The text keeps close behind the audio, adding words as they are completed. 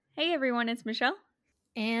Hey everyone, it's Michelle,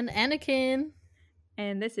 And Anakin.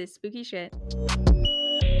 and this is Spooky Shit.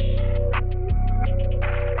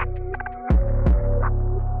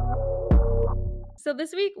 So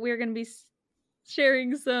this week we're going to be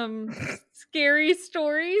sharing some scary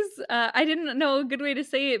stories. I didn't know a good way to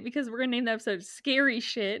say it because we're going to name the episode Scary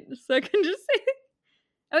Shit, so I can just say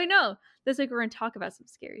Oh wait, no, this week we're going to talk about some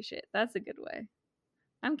scary shit. That's a good way.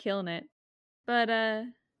 I'm killing it. But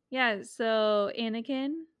yeah, so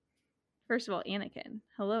Anakin, first of all, Anakin.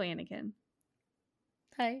 Hello, Anakin.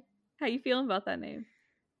 Hi. How you feeling about that name?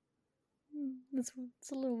 It's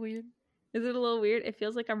a little weird. Is it a little weird? It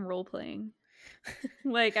feels like I'm role playing.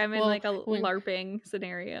 Like I'm in like a LARPing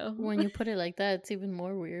scenario. When you put it like that, it's even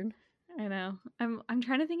more weird. I know. I'm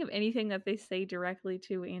trying to think of anything that they say directly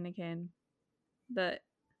to Anakin that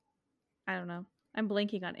I don't know. I'm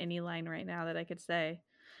blanking on any line right now that I could say.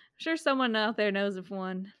 I'm sure someone out there knows of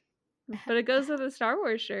one. But it goes with a Star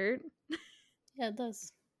Wars shirt. Yeah, it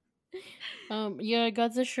does. Yeah, I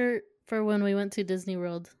got the shirt for when we went to Disney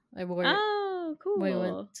World. I wore it. Oh, cool. We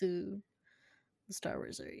went to the Star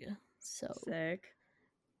Wars area. So sick.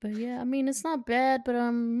 But yeah, I mean it's not bad, but I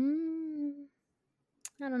don't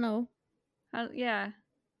know. Yeah.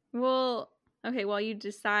 Well, okay, while you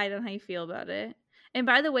decide on how you feel about it. And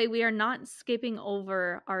by the way, we are not skipping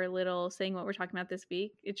over our little saying what we're talking about this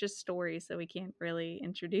week. It's just stories, so we can't really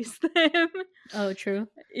introduce them. Oh, true.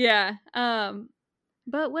 Yeah.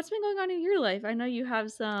 But what's been going on in your life? I know you have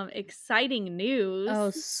some exciting news.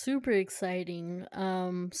 Oh, super exciting.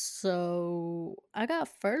 So I got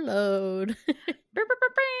furloughed.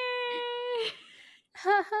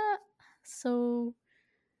 So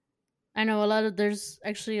I know there's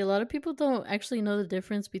actually a lot of people don't actually know the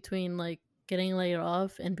difference between like getting laid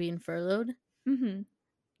off and being furloughed. Mm-hmm.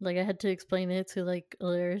 Like I had to explain it to like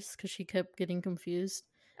Alaris because she kept getting confused.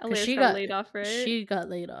 Because Alaris got laid off, right? She got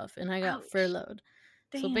laid off and I got furloughed.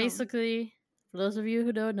 Damn. So basically, for those of you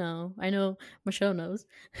who don't know, I know Michelle knows.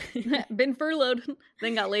 Been furloughed,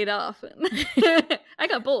 then got laid off. I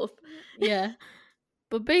got both. Yeah.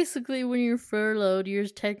 But basically, when you're furloughed, you're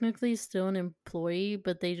technically still an employee,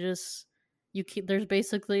 but they just there's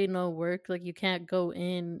basically no work. Like you can't go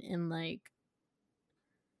in and like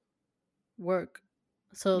work,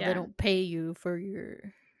 so they don't pay you for your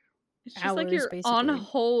it's just hours. Like you're basically on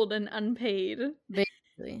hold and unpaid,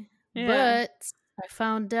 basically. Yeah. But I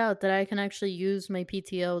found out that I can actually use my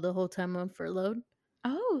PTO the whole time I'm furloughed.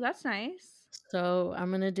 Oh, that's nice. So I'm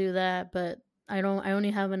gonna do that, but I only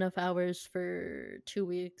have enough hours for 2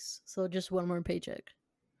 weeks, so just one more paycheck.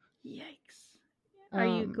 Yikes. Are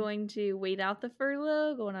you going to wait out the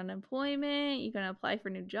furlough, go on unemployment? You gonna apply for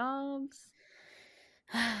new jobs?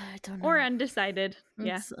 I don't know. Or undecided.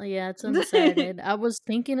 It's undecided. I was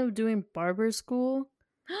thinking of doing barber school.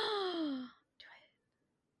 Do it.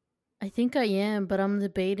 I think I am, but I'm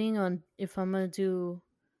debating on if I'm gonna do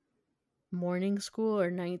morning school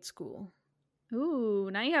or night school. Ooh,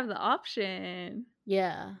 now you have the option.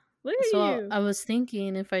 Yeah. Look at you. I was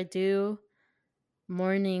thinking if I do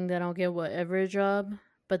morning, then I'll get whatever job.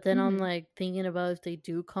 But then I'm like thinking about if they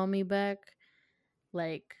do call me back,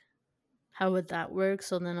 like how would that work?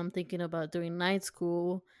 So then I'm thinking about doing night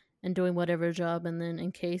school and doing whatever job, and then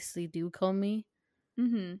in case they do call me.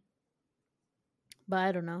 But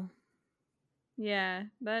I don't know. Yeah,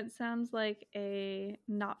 that sounds like a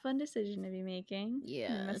not fun decision to be making.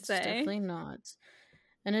 Yeah, it's definitely not.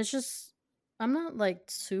 And it's just, I'm not like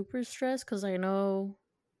super stressed because I know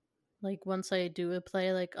like once I do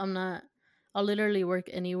apply, like I'll literally work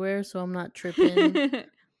anywhere, so I'm not tripping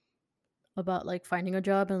about like finding a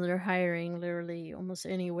job, and they're hiring literally almost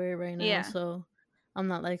anywhere right now. Yeah. So I'm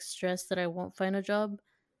not like stressed that I won't find a job.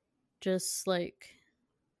 Just like,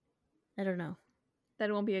 I don't know. That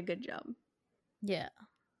it won't be a good job. Yeah.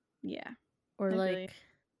 Yeah. Or like,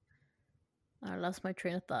 I lost my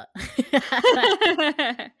train of thought. Just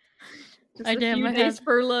a few days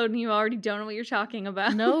furloughed and you already don't know what you're talking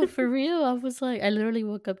about. No, for real. I was like, I literally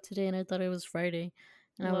woke up today and I thought it was Friday.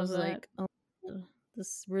 And I was like, oh,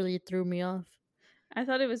 this really threw me off. I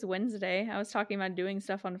thought it was Wednesday. I was talking about doing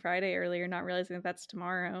stuff on Friday earlier, not realizing that that's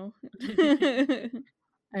tomorrow.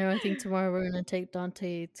 I know, I think tomorrow we're going to take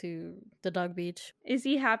Dante to the dog beach. Is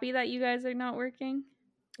he happy that you guys are not working?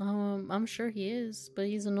 I'm sure he is, but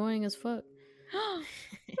he's annoying as fuck.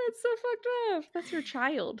 That's so fucked up. That's your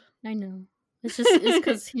child. I know. It's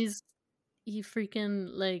because he freaking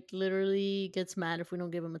like literally gets mad if we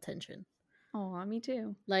don't give him attention. Oh, me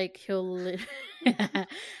too. Like he'll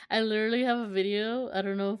I literally have a video. I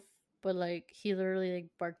don't know, but like he literally like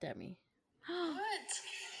barked at me. What?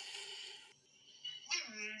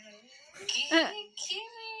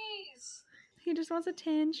 Kitties. He just wants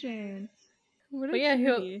attention. What a But yeah,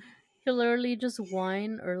 cutie. he'll literally just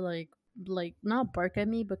whine or like not bark at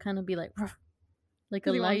me, but kind of be like "Ruff," like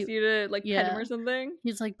a Because he wants light. you to like pet him or Yeah, something.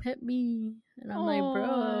 he's like pet me, and I'm like bro,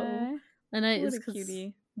 Aww. and What it's a because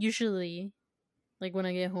cutie. usually like when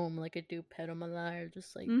I get home, like I do pet him a lot, or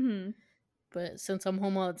just like. Mm-hmm. But since I'm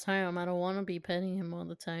home all the time, I don't want to be petting him all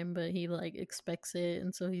the time. But he like expects it,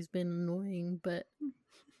 and so he's been annoying. But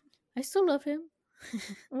I still love him.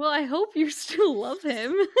 Well, I hope you still love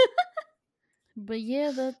him. But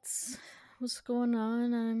yeah, that's what's going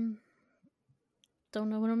on. I don't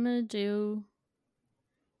know what I'm gonna do.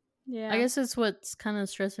 I Yeah. guess it's what's kind of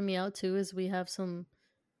stressing me out too. Is we have some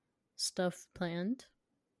stuff planned.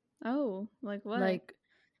 Oh, like what? Like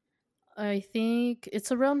I think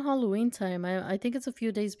it's around Halloween time. I think it's a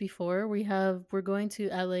few days before. We're going to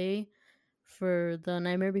LA for the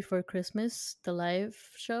Nightmare Before Christmas, the live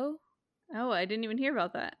show. Oh, I didn't even hear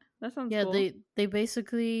about that. That sounds Yeah, cool. they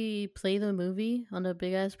basically play the movie on a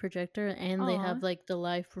big ass projector, and they Aw. have like the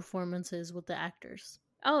live performances with the actors.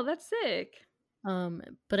 Oh, that's sick.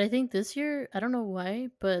 But I think this year, I don't know why,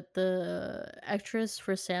 but the actress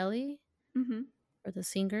for Sally, Mm-hmm. or the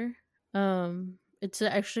singer, it's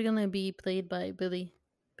actually gonna be played by Billie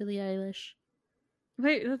Eilish,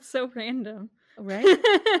 Wait, that's so random. right?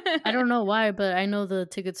 I don't know why, but I know the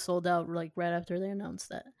tickets sold out like right after they announced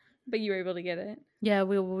that. But you were able to get it. Yeah,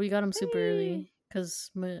 we got them super Hey. early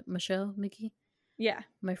because Mickey, Yeah.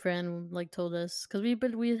 my friend, like told us because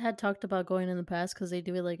we had talked about going in the past because they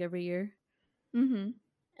do it like every year, Mm-hmm.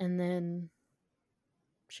 and then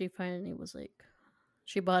she finally was like,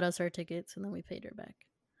 she bought us our tickets and then we paid her back.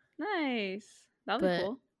 Nice. That'll be But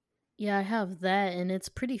cool. yeah, I have that, and it's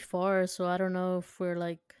pretty far, so I don't know if we're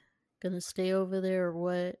like gonna stay over there or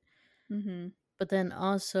what. Mm-hmm. But then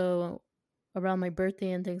also around my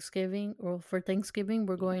birthday and Thanksgiving, or for Thanksgiving,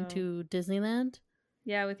 we're going Oh. to Disneyland.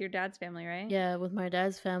 Yeah, with your dad's family, right? Yeah, with my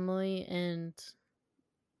dad's family, and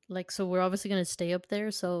like, so we're obviously gonna stay up there.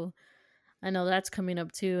 So I know that's coming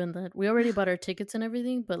up too, and that we already bought our tickets and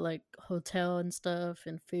everything, but like hotel and stuff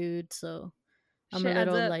and food. So I'm a Shit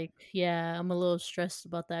adds little up. like, yeah, I'm a little stressed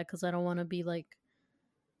about that because I don't want to be like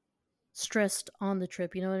stressed on the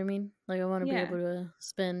trip. You know what I mean? Like I want to be Yeah. able to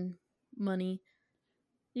spend money.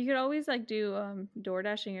 You could always like do door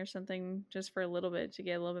dashing or something just for a little bit to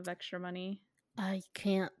get a little bit of extra money. I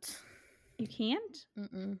can't. You can't?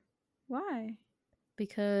 Mm-mm. Why?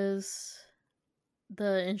 Because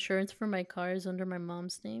the insurance for my car is under my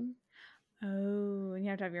mom's name. Oh, and you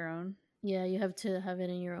have to have your own. Yeah, you have to have it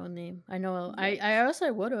in your own name. I know. I Yikes.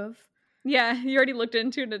 also would have. Yeah, you already looked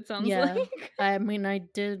into it, it sounds like. Yeah. I mean, I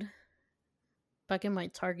did back in my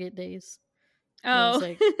Target days. And I was Oh.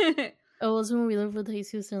 like, it was when we lived with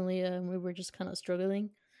Jesus and Leah and we were just kind of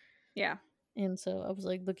struggling. Yeah. And so I was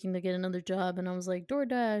like looking to get another job and I was like,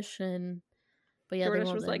 DoorDash. But yeah, they DoorDash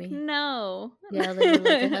won't was let like, me. no. Yeah, they were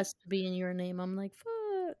like, it has to be in your name. I'm like,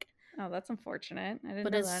 fuck. Oh, that's unfortunate. I didn't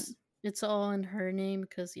But know that. it's all in her name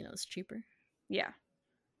because, it's cheaper. Yeah.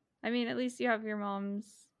 I mean, at least you have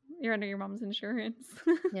you're under your mom's insurance.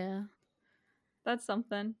 Yeah. That's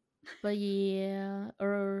something. But yeah,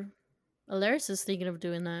 or Alaris is thinking of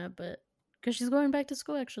doing that, but because she's going back to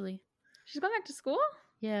school actually. She's going back to school?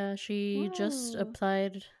 Yeah, she just Whoa.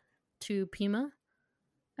 applied to Pima,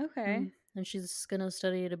 Okay. and she's gonna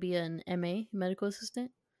study to be an MA, medical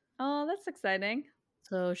assistant. Oh, that's exciting.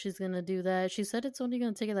 So she's gonna do that. She said it's only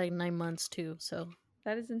gonna take like 9 months too. So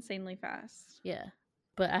That is insanely fast. yeah,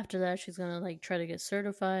 but after that, she's gonna like try to get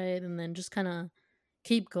certified, and then just kind of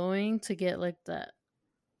keep going to get like that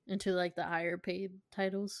into like the higher paid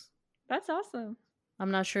titles. That's awesome. I'm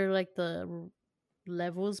not sure like the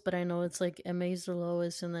levels, but I know it's like MA's the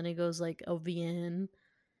lowest, and then it goes like LVN,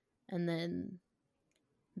 and then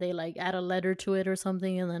they like add a letter to it or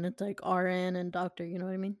something, and then it's like RN and doctor. You know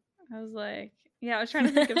what I mean? I was like, yeah, I was trying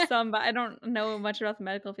to think of some, but I don't know much about the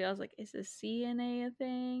medical field. I was like, is a CNA a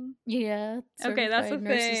thing? Yeah, Okay, that's a certified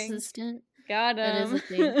nurse thing. assistant. Got That is him.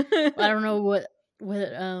 a thing. I don't know what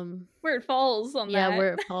Where it falls on yeah, that.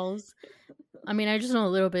 where it falls. I mean, I just know a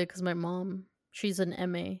little bit because my mom, she's an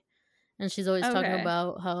MA, and she's always talking Okay.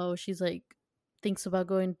 about how she's like thinks about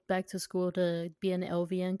going back to school to be an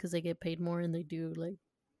LVN because they get paid more and they do like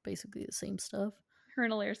basically the same stuff, Her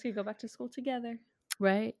and Alaris could go back to school together.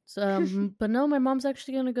 right? So, but no, my mom's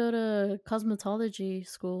actually gonna go to cosmetology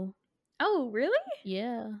school. Oh, really?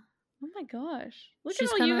 Yeah, Oh my gosh. Look at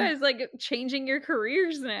she's all kind you of guys like changing your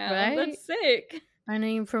careers now. right. That's sick. I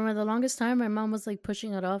mean, for the longest time, my mom was like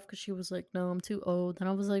pushing it off because she was like, "No, I'm too old." And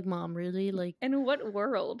I was like, "Mom, really?" Like, In what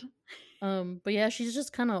world? but yeah, she's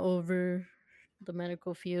just kind of over the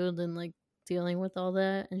medical field and like dealing with all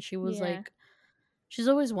that. And she was Yeah. like, she's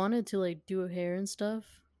always wanted to like do her hair and stuff,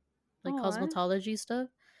 like Aw, cosmetology stuff.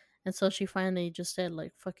 And so she finally just said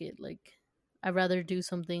like fuck it, like I'd rather do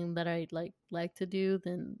something that I like to do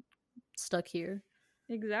than stuck here.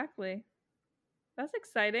 exactly. That's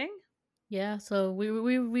exciting. Yeah, so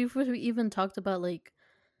we've even talked about like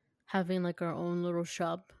having like our own little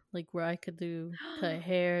shop, like where I could do cut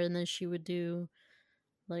hair and then she would do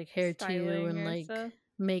like hair too Styling and or like stuff.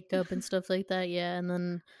 makeup and stuff like that. Yeah, and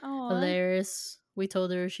then Aw. Alaris, we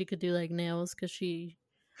told her she could do like nails because she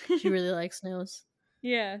really likes nails.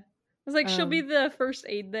 Yeah. I was like, she'll be Um, the first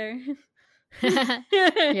aid there.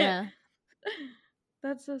 yeah,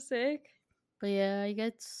 That's so sick. but yeah,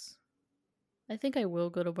 I think I will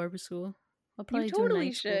go to barber school. I'll You probably do totally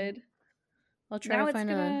night school. should. I'll try to Now it's find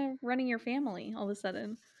a gonna running your family all of a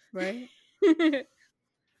sudden. right.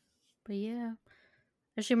 But yeah,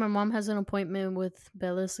 actually, my mom has an appointment with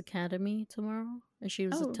Bella's Academy tomorrow, and she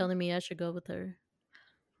was Oh, telling me I should go with her.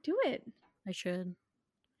 do it. I should.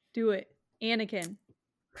 Do it. Anakin.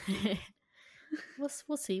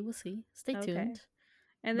 We'll see. We'll see. Stay Okay. tuned.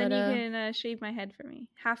 And then But you can shave my head for me.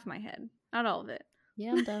 Half my head. Not all of it.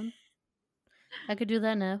 yeah, I'm done. I could do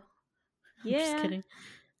that now. I'm just Yeah. kidding.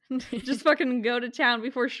 Just fucking go to town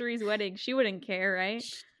before Cherie's wedding. She wouldn't care, right?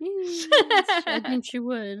 Jeez, I think she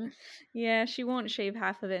would. Yeah, she won't shave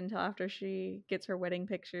half of it until after she gets her wedding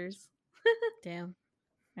pictures. Damn.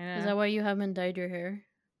 I Is know. that why you haven't dyed your hair?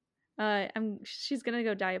 She's gonna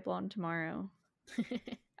go dye it blonde tomorrow.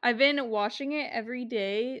 I've been washing it every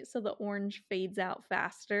day so the orange fades out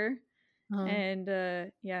faster. uh,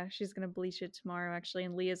 And yeah, she's gonna bleach it tomorrow actually,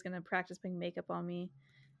 and Leah's gonna practice putting makeup on me.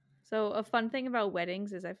 So a fun thing about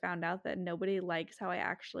weddings is I found out that nobody likes how I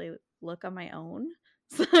actually look on my own.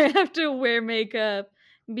 So I have to wear makeup,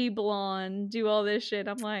 be blonde, do all this shit.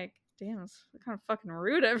 I'm like, damn, it's kind of fucking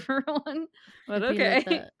rude, everyone. But it'd be like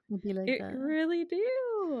okay. that. It'd be like It that. really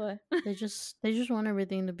do. They just want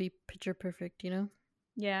everything to be picture perfect, you know?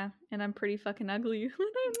 Yeah, and I'm pretty fucking ugly.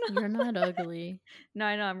 I don't You're know. not ugly. No,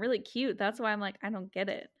 I know, I'm really cute. That's why I'm like, I don't get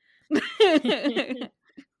it.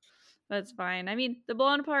 That's fine. I mean, the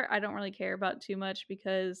blonde part I don't really care about too much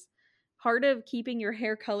because part of keeping your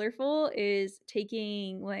hair colorful is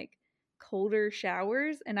taking like colder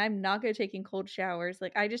showers, and I'm not good at taking cold showers.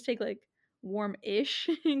 Like I just take like warm-ish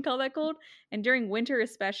and call that cold. And during winter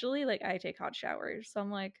especially, like I take hot showers. So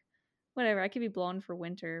I'm like, whatever, I could be blonde for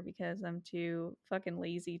winter because I'm too fucking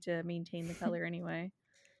lazy to maintain the color anyway.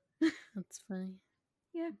 That's funny.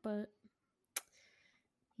 Yeah. But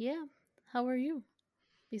yeah, how are you?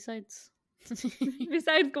 Besides,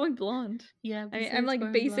 Besides going blonde. yeah, I mean, I'm besides like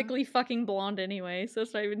going blonde. basically fucking blonde anyway, so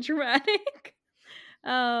it's not even dramatic.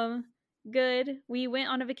 um, good. We went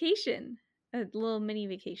on a vacation, a little mini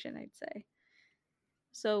vacation, I'd say.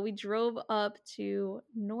 So we drove up to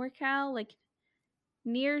NorCal, like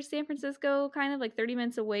near San Francisco, kind of like 30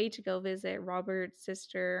 minutes away to go visit Robert's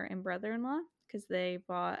sister and brother in law because they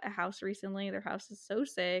bought a house recently. Their house is so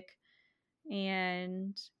sick.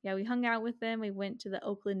 And yeah, we hung out with them. We went to the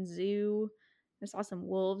Oakland Zoo. I saw some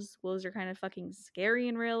wolves. Wolves are kind of fucking scary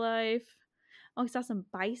in real life. Oh, we saw some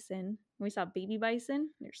bison. We saw baby bison.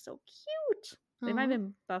 They're so cute. They might have Aw.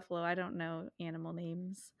 been buffalo. I don't know animal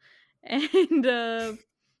names.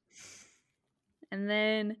 And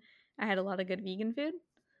then I had a lot of good vegan food.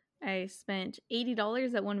 I spent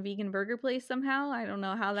 $80 at one vegan burger place somehow. I don't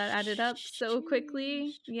know how that added up so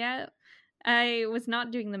quickly. Sheesh. Yeah. I was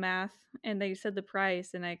not doing the math and they said the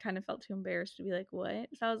price and I kind of felt too embarrassed to be like, "What?"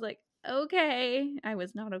 So I was like, "Okay." I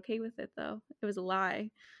was not okay with it though. It was a lie.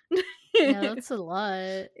 Yeah, It that's a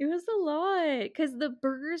lot. was a lot cuz the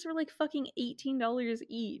burgers were like fucking $18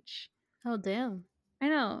 each. Oh damn. I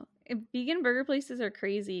know. Vegan burger places are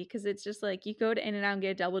crazy because it's just like you go to In-N-Out and get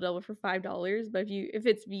a double double for $5, but if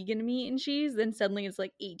it's vegan meat and cheese, then suddenly it's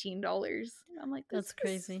like $18. I'm like, this That's is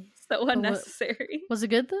crazy. so But what unnecessary. was it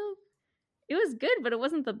good though? It was good, but it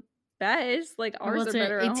wasn't the best. Like Or ours was are it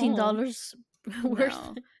better at home. $18 worth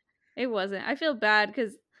No, it? it wasn't. I feel bad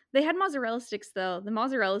because they had mozzarella sticks though. The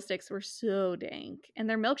mozzarella sticks were so dank, and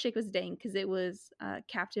their milkshake was dank because it was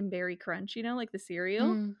Captain Berry Crunch. You know, like the cereal.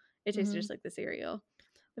 Mm. It tasted Mm-hmm. just like the cereal.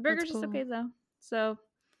 The That's burger's just cool. okay though. So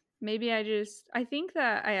maybe I think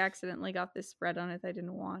that I accidentally got this spread on it that I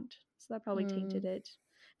didn't want. So that probably tainted Mm. it.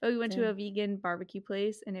 But we went to a Damn. vegan barbecue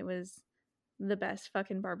place and it was the best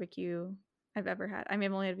fucking barbecue I've ever had. I mean,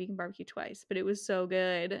 I've only had vegan barbecue twice, but it was so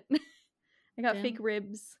good. I got fake Damn.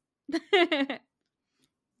 ribs.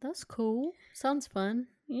 That's cool. Sounds fun.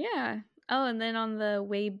 Yeah. Oh, and then on the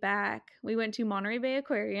way back, we went to Monterey Bay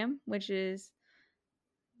Aquarium, which is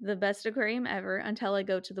the best aquarium ever until I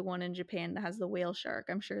go to the one in Japan that has the whale shark.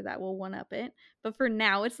 I'm sure that will one up it. But for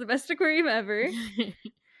now, it's the best aquarium ever.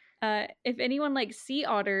 If anyone likes sea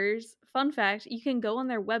otters, fun fact, you can go on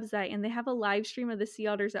their website and they have a live stream of the sea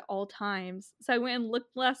otters at all times. So I went and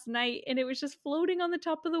looked last night and it was just floating on the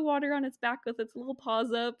top of the water on its back with its little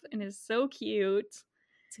paws up and it's so cute.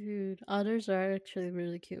 Dude, otters are actually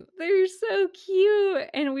really cute. They're so cute.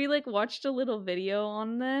 And we like watched a little video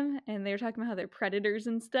on them and they were talking about how they're predators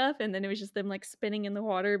and stuff. And then it was just them like spinning in the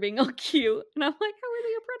water being all cute. And I'm like, how are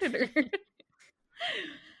they a predator?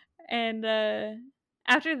 And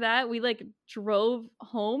after that, we like drove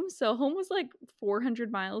home. So home was like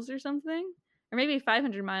 400 miles or something, or maybe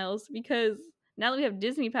 500 miles because now that we have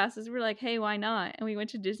Disney passes, we're like, hey, why not? And we went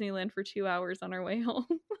to Disneyland for 2 hours on our way home.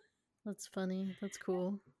 That's funny. That's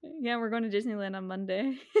cool. Yeah, we're going to Disneyland on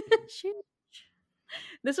Monday. Sheesh.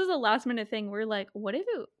 This was a last minute thing. We're like, what if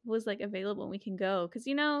it was like available and we can go? Because,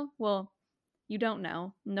 well, you don't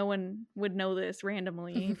know. No one would know this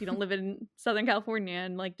randomly if you don't live in Southern California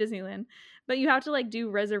and like Disneyland. But you have to like do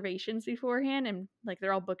reservations beforehand and like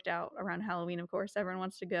they're all booked out around Halloween, of course. Everyone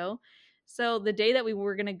wants to go. So the day that we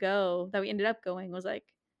were going to go, that we ended up going, was like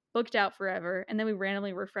booked out forever. And then we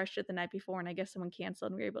randomly refreshed it the night before and I guess someone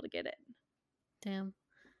canceled and we were able to get it. Damn.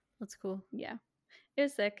 That's cool. Yeah. It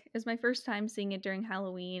was sick. It was my first time seeing it during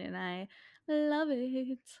Halloween and I love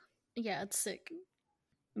it. Yeah, it's sick.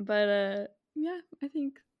 But yeah, I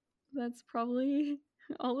think that's probably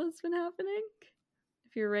all that's been happening.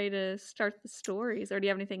 If you're ready to start the stories, or do you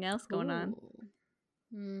have anything else going on?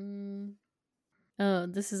 Oh,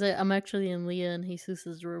 this is it. I'm actually in Leah and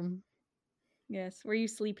Jesus's room. Yes, where you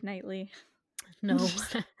sleep nightly. No.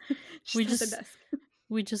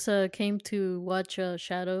 we just came to watch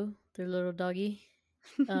Shadow, their little doggy,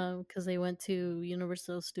 because they went to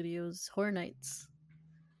Universal Studios Horror Nights.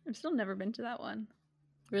 I've still never been to that one.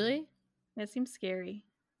 Really? It seems scary.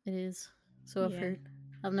 It is. So I've heard.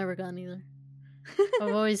 I've never gone either.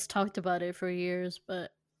 I've always talked about it for years,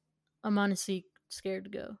 but I'm honestly scared to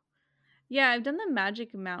go. Yeah, I've done the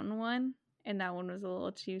Magic Mountain one, and that one was a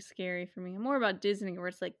little too scary for me. I'm more about Disney, where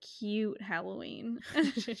it's like cute Halloween.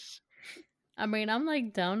 I mean, I'm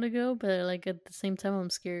like down to go, but like at the same time, I'm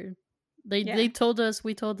scared. They told us,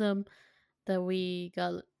 we told them that we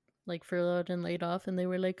got like furloughed and laid off, and they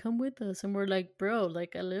were like, "Come with us," and we're like, "Bro,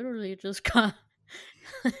 like I literally just got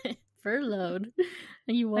furloughed,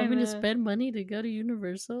 and you want me to spend money to go to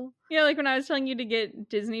Universal?" Yeah, like when I was telling you to get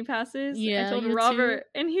Disney passes, yeah, I told Robert,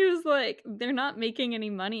 and he was like, "They're not making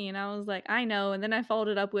any money," and I was like, "I know," and then I followed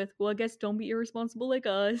it up with, "Well, I guess don't be irresponsible like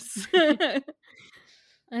us."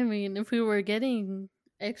 I mean, if we were getting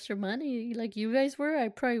extra money like you guys were, I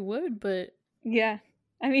probably would, but yeah.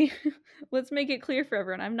 I mean, let's make it clear for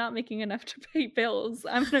everyone. I'm not making enough to pay bills.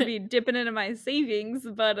 I'm going to be dipping into my savings,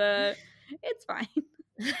 but it's fine.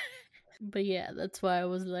 But yeah, that's why I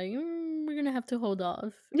was like, we're going to have to hold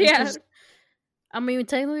off. Yeah. I mean,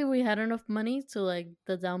 technically we had enough money to like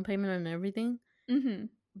the down payment and everything. Mm-hmm.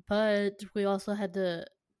 But we also had to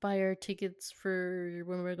buy our tickets for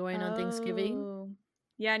when we're going on Thanksgiving.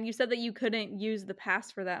 Yeah, and you said that you couldn't use the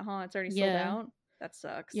pass for that, huh? It's already sold out? That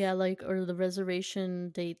sucks. Yeah, like, or the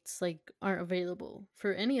reservation dates, like, aren't available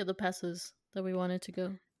for any of the passes that we wanted to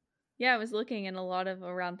go. Yeah, I was looking and a lot of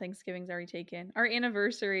around Thanksgiving's already taken. Our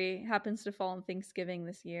anniversary happens to fall on Thanksgiving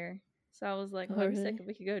this year. So I was like, well, that'd be sick if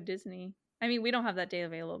we could go to Disney. I mean, we don't have that day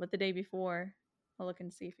available, but the day before, I'll look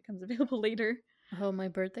and see if it comes available later. Oh, my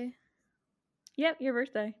birthday? Yep, your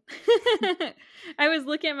birthday. I was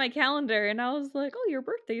looking at my calendar and I was like, oh, your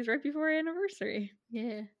birthday's right before our anniversary.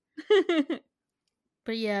 Yeah.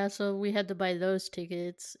 But yeah, so we had to buy those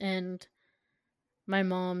tickets, and my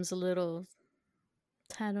mom's a little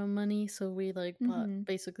tad on money, so we like bought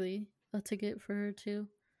basically a ticket for her too.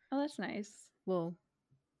 Oh, that's nice. Well,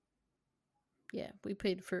 yeah, we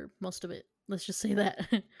paid for most of it. Let's just say that.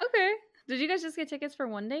 Okay. Did you guys just get tickets for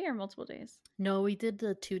one day or multiple days? No, we did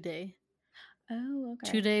the 2-day. Oh,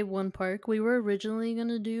 okay. 2-day, one park. We were originally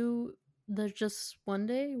gonna do the just 1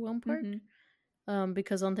 day, one park.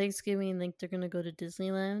 Because on Thanksgiving, like they're gonna go to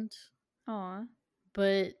Disneyland. Aw.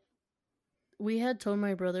 But we had told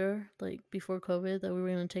my brother like before COVID that we were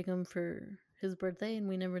gonna take him for his birthday, and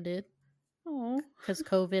we never did. Oh. Because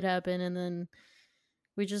COVID happened, and then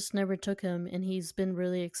we just never took him. And he's been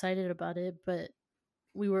really excited about it, but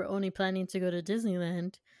we were only planning to go to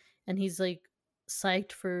Disneyland, and he's like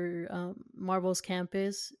psyched for Marvel's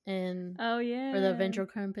Campus and or the Adventure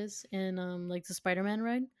Campus and like the Spider-Man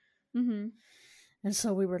ride. And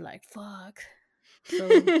so we were like, fuck. So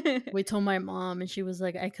we told my mom, and she was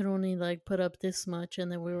like, I could only like put up this much.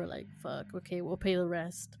 And then we were like, fuck, okay, we'll pay the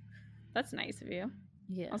rest. That's nice of you.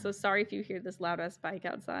 Yeah. Also, sorry if you hear this loud ass bike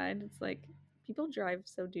outside. It's like people drive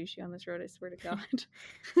so douchey on this road. I swear to God.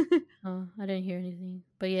 Oh, I didn't hear anything.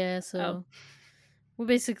 But yeah, Oh, so we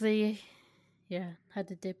basically, yeah, had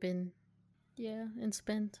to dip in, yeah, and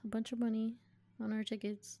spend a bunch of money on our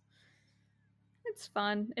tickets. it's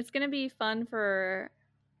fun. It's gonna be fun for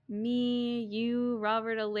me, you,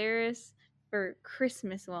 Robert, Alaris for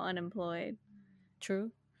Christmas while unemployed.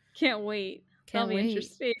 True. Can't wait. That'll Can't be wait.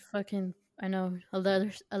 interesting. Fucking, I know.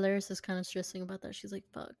 Alaris is kind of stressing about that. She's like,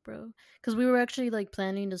 "Fuck, bro," because we were actually like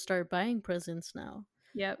planning to start buying presents now,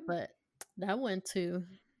 Yep. but that went to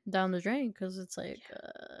down the drain because it's like,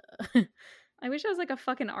 I wish I was like a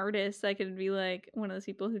fucking artist. I could be like one of those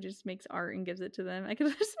people who just makes art and gives it to them. I could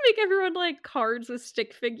just make everyone like cards with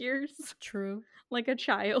stick figures, true. like a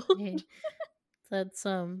child. Hey, that's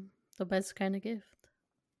the best kind of gift.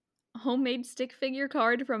 Homemade stick figure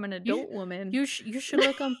card from an You adult woman. you should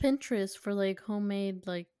look on Pinterest for like homemade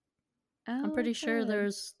like. I'm Oh, I pretty sure should.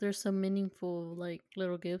 there's some meaningful like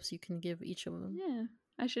little gifts you can give each of them. Yeah,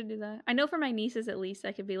 I should do that. I know for my nieces at least,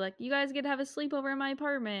 I could be like, "You guys get to have a sleepover in my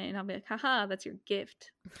apartment," and I'll be like, "Haha, that's your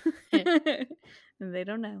gift." And they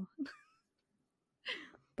don't know.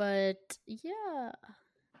 But yeah,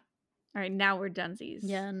 All right, now we're dunsies.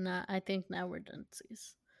 yeah. Nah, I think now we're done.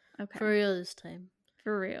 Sis. Okay. For real this time.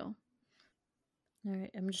 For real. All right,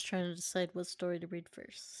 I'm just trying to decide what story to read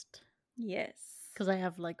first Yes. because I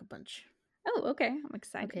have like a bunch. Oh, okay. I'm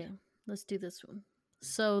excited. Okay, let's do this one.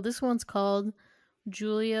 So this one's called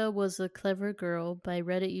 "Julia Was a Clever Girl" by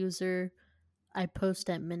Reddit user I Post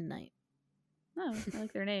at Midnight. Oh, I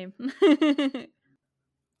like their name.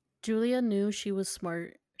 Julia knew she was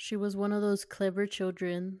smart. She was one of those clever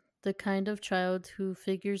children, the kind of child who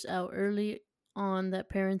figures out early on that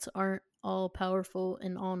parents aren't all powerful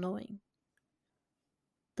and all knowing.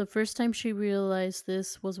 The first time she realized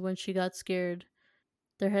this was when she got scared.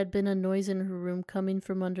 There had been a noise in her room coming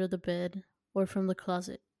from under the bed or from the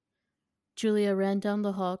closet. Julia ran down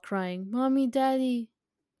the hall crying, "Mommy, Daddy!"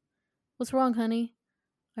 "What's wrong, honey?"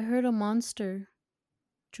 "I heard a monster."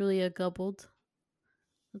 Julia gobbled.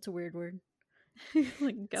 That's a weird word.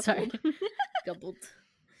 Like Sorry. gobbled. Gobbled.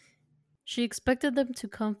 She expected them to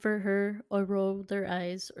comfort her or roll their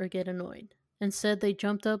eyes or get annoyed. Instead, they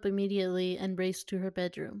jumped up immediately and raced to her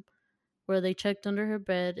bedroom, where they checked under her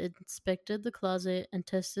bed, inspected the closet, and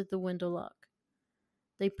tested the window lock.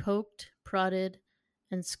 They poked, prodded,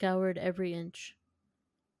 and scoured every inch.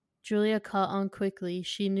 Julia caught on quickly.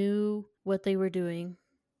 She knew what they were doing.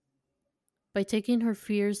 By taking her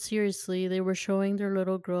fears seriously, they were showing their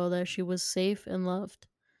little girl that she was safe and loved.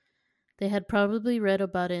 They had probably read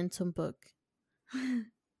about it in some book.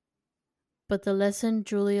 But the lesson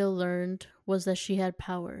Julia learned was that she had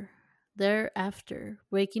power. Thereafter,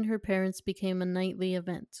 waking her parents became a nightly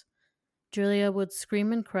event. Julia would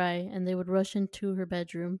scream and cry, and they would rush into her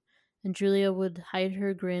bedroom, and Julia would hide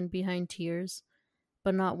her grin behind tears,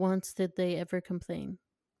 but not once did they ever complain.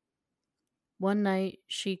 One night,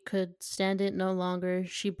 she could stand it no longer.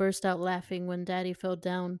 She burst out laughing when Daddy fell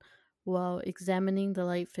down while examining the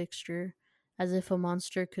light fixture, as if a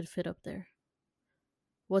monster could fit up there.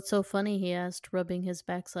 "What's so funny?" he asked, rubbing his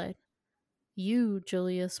backside. "You,"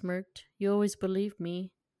 Julia smirked. "You always believed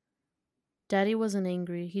me." Daddy wasn't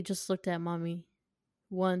angry. He just looked at Mommy.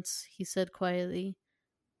 "Once," he said quietly.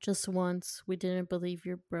 "Just once, we didn't believe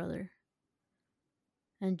your brother."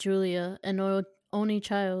 And Julia, an only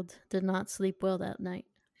child, did not sleep well that night.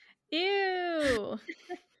 Ew.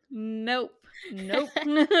 Nope. Nope.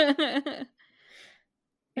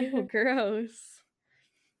 Ew, gross.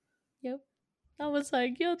 Yep. I was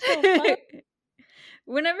like, what the fuck?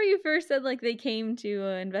 Whenever you first said like they came to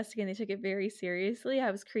investigate and they took it very seriously,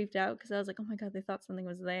 I was creeped out because I was like, oh my god, they thought something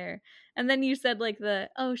was there. And then you said like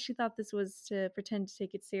she thought this was to pretend to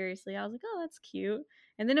take it seriously. I was like, oh, that's cute.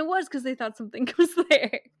 And then it was because they thought something was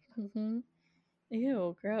there. Mm-hmm.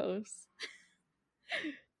 Ew, gross.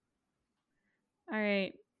 All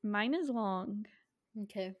right, mine is long.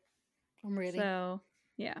 Okay, I'm ready. So,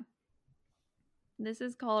 yeah. This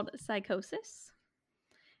is called Psychosis.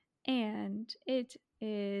 And it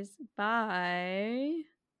is by.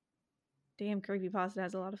 Damn, Creepypasta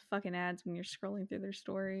has a lot of fucking ads when you're scrolling through their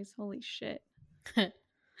stories. Holy shit.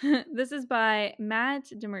 This is by Matt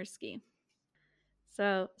Demersky.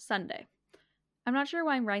 So, Sunday. I'm not sure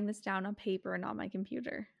why I'm writing this down on paper and not my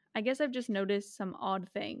computer. I guess I've just noticed some odd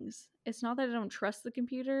things. It's not that I don't trust the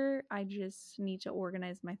computer, I just need to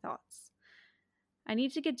organize my thoughts. I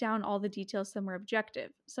need to get down all the details somewhere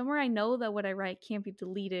objective, somewhere I know that what I write can't be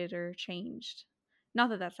deleted or changed. Not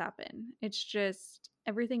that that's happened. It's just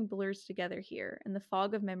everything blurs together here, and the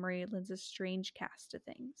fog of memory lends a strange cast to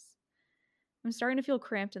things. I'm starting to feel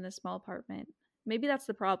cramped in this small apartment. Maybe that's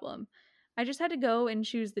the problem. I just had to go and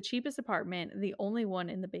choose the cheapest apartment, the only one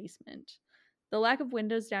in the basement. The lack of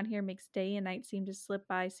windows down here makes day and night seem to slip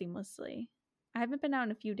by seamlessly. I haven't been out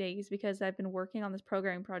in a few days because I've been working on this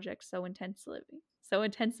programming project so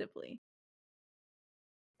intensively.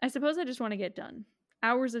 I suppose I just want to get done.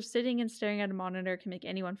 Hours of sitting and staring at a monitor can make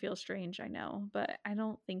anyone feel strange, I know, but I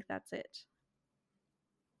don't think that's it.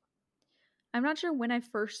 I'm not sure when I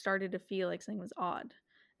first started to feel like something was odd.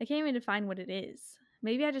 I can't even define what it is.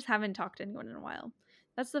 Maybe I just haven't talked to anyone in a while.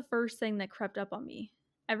 That's the first thing that crept up on me.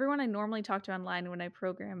 Everyone I normally talk to online when I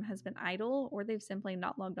program has been idle or they've simply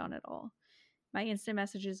not logged on at all. My instant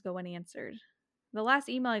messages go unanswered. The last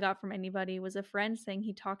email I got from anybody was a friend saying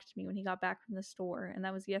he talked to me when he got back from the store, and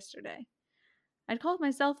that was yesterday. I'd called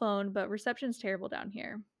my cell phone, but reception's terrible down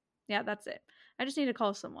here. Yeah, that's it. I just need to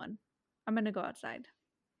call someone. I'm gonna go outside.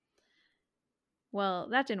 Well,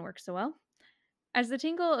 that didn't work so well. As the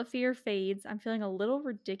tingle of fear fades, I'm feeling a little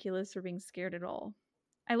ridiculous for being scared at all.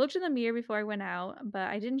 I looked in the mirror before I went out, but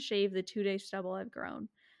I didn't shave the 2-day stubble I've grown.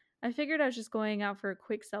 I figured I was just going out for a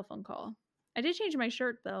quick cell phone call. I did change my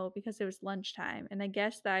shirt though because it was lunchtime, and I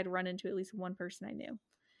guessed that I'd run into at least one person I knew.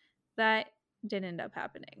 That didn't end up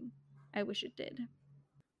happening. I wish it did.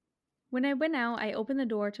 When I went out, I opened the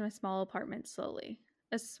door to my small apartment slowly.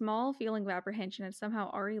 A small feeling of apprehension had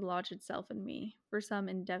somehow already lodged itself in me for some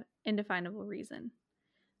indefinable reason.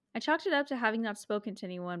 I chalked it up to having not spoken to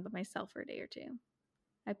anyone but myself for a day or two.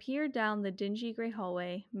 I peered down the dingy gray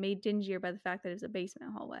hallway, made dingier by the fact that it was a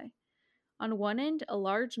basement hallway. On one end, a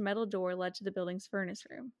large metal door led to the building's furnace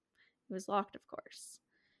room. It was locked, of course.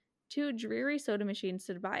 2 dreary soda machines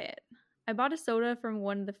stood by it. I bought a soda from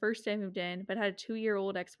one the first day I moved in, but had a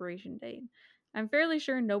 2-year-old expiration date. I'm fairly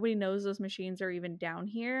sure nobody knows those machines are even down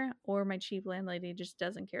here, or my cheap landlady just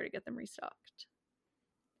doesn't care to get them restocked.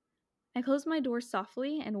 I closed my door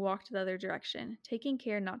softly and walked the other direction, taking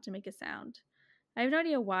care not to make a sound. I have no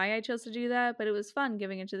idea why I chose to do that, but it was fun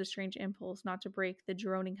giving into the strange impulse not to break the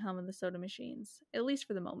droning hum of the soda machines, at least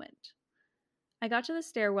for the moment. I got to the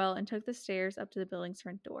stairwell and took the stairs up to the building's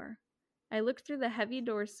front door. I looked through the heavy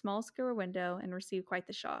door's small square window and received quite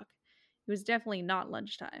the shock. It was definitely not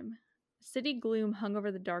lunchtime. City gloom hung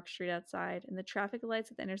over the dark street outside, and the traffic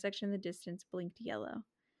lights at the intersection in the distance blinked yellow.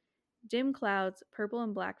 Dim clouds, purple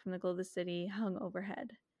and black from the glow of the city, hung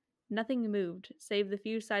overhead. Nothing moved, save the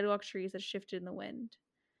few sidewalk trees that shifted in the wind.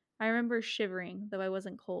 I remember shivering, though I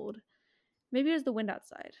wasn't cold. Maybe it was the wind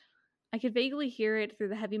outside. I could vaguely hear it through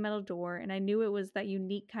the heavy metal door, and I knew it was that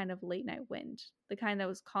unique kind of late night wind, the kind that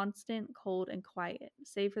was constant, cold, and quiet,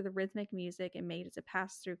 save for the rhythmic music it made as it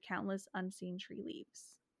passed through countless unseen tree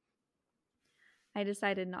leaves. I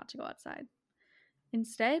decided not to go outside.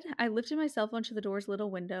 Instead, I lifted my cell phone to the door's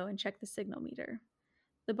little window and checked the signal meter.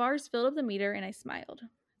 The bars filled up the meter, and I smiled.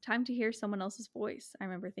 Time to hear someone else's voice, I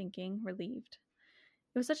remember thinking, relieved.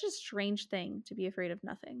 It was such a strange thing to be afraid of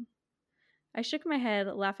nothing. I shook my head,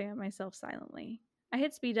 laughing at myself silently. I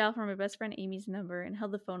hit speed dial for my best friend Amy's number and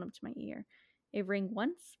held the phone up to my ear. It rang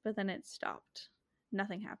once, but then it stopped.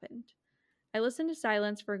 Nothing happened. I listened to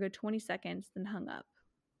silence for a good 20 seconds, then hung up.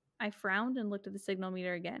 I frowned and looked at the signal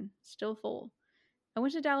meter again, still full. I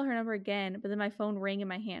went to dial her number again, but then my phone rang in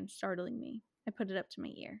my hand, startling me. I put it up to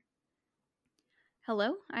my ear.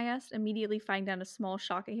 Hello? I asked, immediately fighting down a small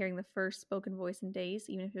shock at hearing the first spoken voice in days,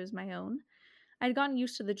 even if it was my own. I had gotten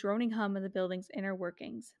used to the droning hum of the building's inner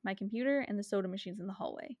workings, my computer, and the soda machines in the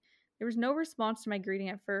hallway. There was no response to my greeting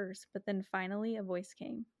at first, but then finally a voice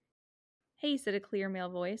came. Hey, said a clear male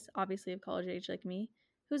voice, obviously of college age like me.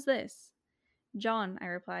 Who's this? John, I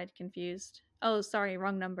replied, confused. Oh, sorry,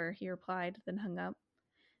 wrong number, he replied, then hung up.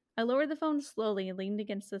 I lowered the phone slowly and leaned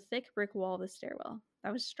against the thick brick wall of the stairwell.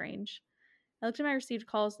 That was strange. I looked at my received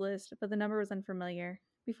calls list, but the number was unfamiliar.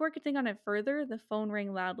 Before I could think on it further, the phone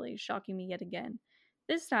rang loudly, shocking me yet again.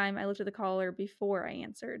 This time, I looked at the caller before I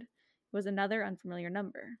answered. It was another unfamiliar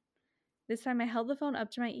number. This time, I held the phone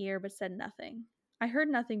up to my ear but said nothing. I heard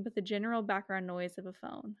nothing but the general background noise of a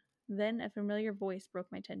phone. Then a familiar voice broke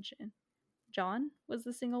my tension. John, was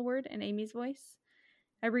the single word in Amy's voice.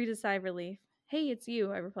 I breathed a sigh of relief. Hey, it's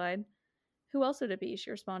you, I replied. Who else would it be?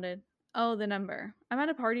 She responded. Oh, the number. I'm at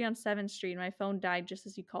a party on 7th Street and my phone died just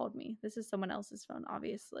as you called me. This is someone else's phone,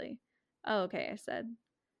 obviously. Oh, okay, I said.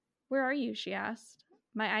 Where are you? She asked.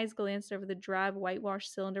 My eyes glanced over the drab,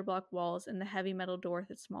 whitewashed cylinder block walls and the heavy metal door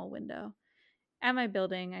with its small window. At my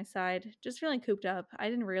building, I sighed, just feeling cooped up. I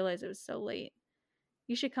didn't realize it was so late.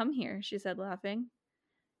 You should come here, she said, laughing.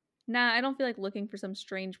 Nah, I don't feel like looking for some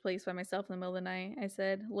strange place by myself in the middle of the night, I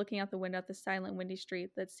said, looking out the window at the silent, windy street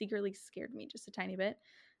that secretly scared me just a tiny bit.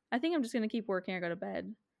 I think I'm just going to keep working or go to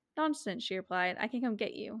bed. Nonsense, she replied. I can come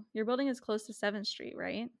get you. Your building is close to 7th Street,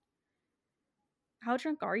 right? How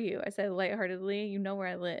drunk are you? I said lightheartedly. You know where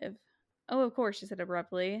I live. Oh, of course, she said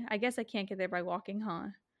abruptly. I guess I can't get there by walking, huh?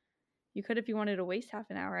 You could if you wanted to waste half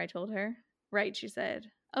an hour, I told her. Right, she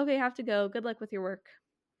said. Okay, have to go. Good luck with your work.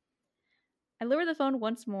 I lowered the phone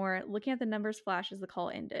once more, looking at the numbers flash as the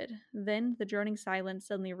call ended. Then the droning silence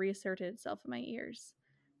suddenly reasserted itself in my ears.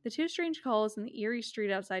 The two strange calls and the eerie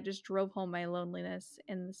street outside just drove home my loneliness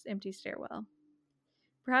in this empty stairwell.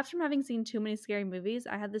 Perhaps from having seen too many scary movies,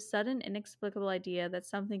 I had this sudden, inexplicable idea that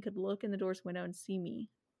something could look in the door's window and see me.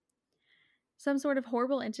 Some sort of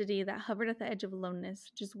horrible entity that hovered at the edge of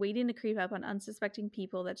aloneness, just waiting to creep up on unsuspecting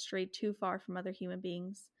people that strayed too far from other human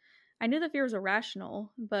beings. I knew the fear was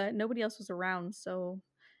irrational, but nobody else was around, so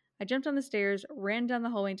I jumped on the stairs, ran down the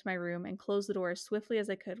hallway to my room, and closed the door as swiftly as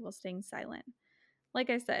I could while staying silent. Like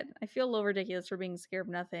I said, I feel a little ridiculous for being scared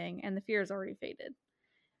of nothing, and the fear has already faded.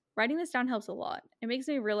 Writing this down helps a lot. It makes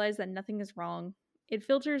me realize that nothing is wrong. It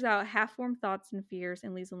filters out half-formed thoughts and fears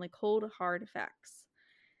and leaves only cold, hard facts.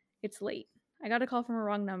 It's late. I got a call from a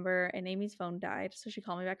wrong number, and Amy's phone died, so she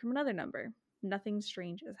called me back from another number. Nothing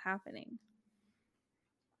strange is happening.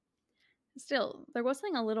 Still, there was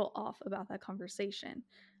something a little off about that conversation.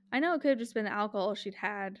 I know it could have just been the alcohol she'd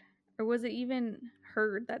had, or was it even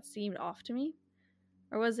her that seemed off to me?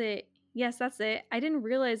 Or was it, yes, that's it, I didn't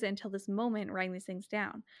realize it until this moment writing these things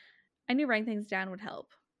down. I knew writing things down would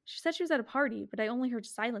help. She said she was at a party, but I only heard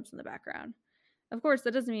silence in the background. Of course,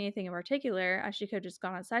 that doesn't mean anything in particular, as she could have just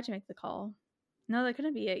gone outside to make the call. No, that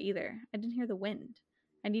couldn't be it either. I didn't hear the wind.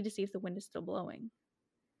 I need to see if the wind is still blowing.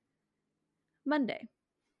 Monday.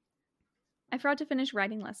 I forgot to finish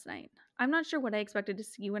writing last night. I'm not sure what I expected to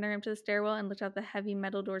see when I ran up to the stairwell and looked out the heavy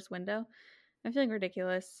metal door's window. I'm feeling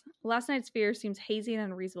ridiculous. Last night's fear seems hazy and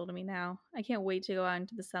unreasonable to me now. I can't wait to go out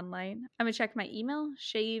into the sunlight. I'm gonna check my email,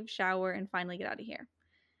 shave, shower, and finally get out of here.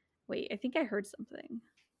 Wait, I think I heard something.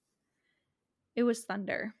 It was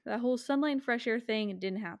thunder. That whole sunlight and fresh air thing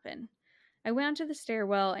didn't happen. I went onto the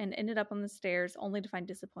stairwell and ended up on the stairs only to find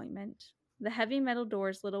disappointment. The heavy metal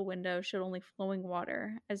door's little window showed only flowing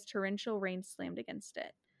water as torrential rain slammed against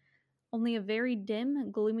it. Only a very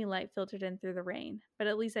dim, gloomy light filtered in through the rain, but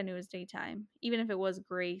at least I knew it was daytime, even if it was a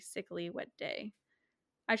gray, sickly, wet day.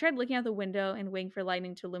 I tried looking out the window and waiting for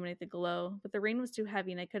lightning to illuminate the glow, but the rain was too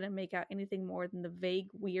heavy and I couldn't make out anything more than the vague,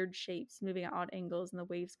 weird shapes moving at odd angles and the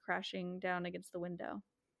waves crashing down against the window.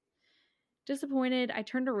 Disappointed, I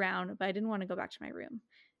turned around, but I didn't want to go back to my room.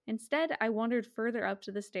 Instead, I wandered further up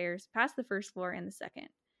to the stairs, past the first floor and the second.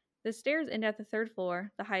 The stairs ended at the third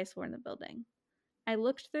floor, the highest floor in the building. I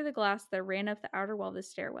looked through the glass that ran up the outer wall of the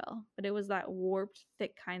stairwell, but it was that warped,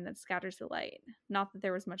 thick kind that scatters the light, not that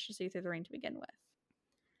there was much to see through the rain to begin with.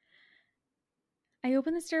 I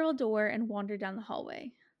opened the stairwell door and wandered down the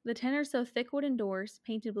hallway. The 10 or so thick wooden doors,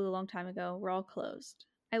 painted blue a long time ago, were all closed.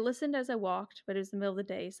 I listened as I walked, but it was the middle of the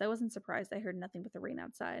day, so I wasn't surprised I heard nothing but the rain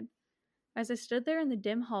outside. As I stood there in the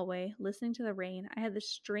dim hallway, listening to the rain, I had this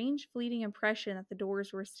strange, fleeting impression that the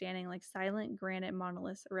doors were standing like silent granite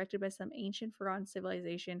monoliths erected by some ancient, forgotten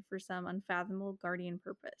civilization for some unfathomable guardian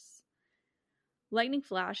purpose. Lightning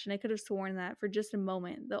flashed, and I could have sworn that, for just a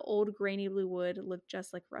moment, the old grainy blue wood looked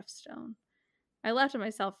just like rough stone. I laughed at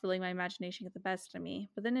myself for letting my imagination get the best of me,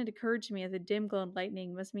 but then it occurred to me that the dim glow of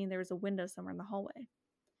lightning must mean there was a window somewhere in the hallway.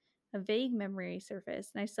 A vague memory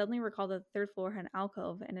surfaced, and I suddenly recalled that the third floor had an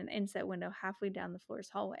alcove and an inset window halfway down the floor's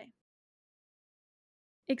hallway.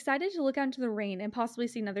 Excited to look out into the rain and possibly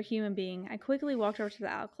see another human being, I quickly walked over to the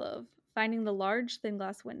alcove, finding the large, thin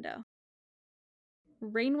glass window.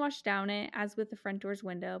 Rain washed down it, as with the front door's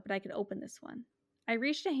window, but I could open this one. I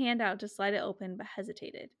reached a hand out to slide it open, but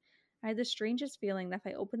hesitated. I had the strangest feeling that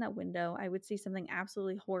if I opened that window, I would see something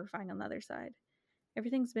absolutely horrifying on the other side.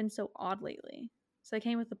 Everything's been so odd lately. So I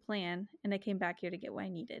came with a plan, and I came back here to get what I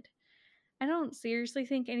needed. I don't seriously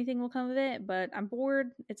think anything will come of it, but I'm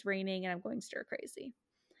bored, it's raining, and I'm going stir crazy.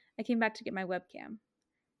 I came back to get my webcam.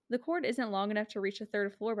 The cord isn't long enough to reach the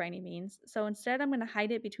third floor by any means, so instead I'm going to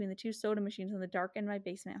hide it between the two soda machines in the dark end of my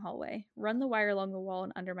basement hallway, run the wire along the wall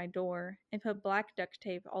and under my door, and put black duct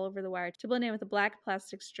tape all over the wire to blend in with the black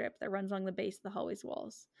plastic strip that runs along the base of the hallway's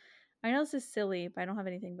walls. I know this is silly, but I don't have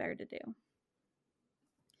anything better to do.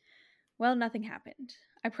 Well, nothing happened.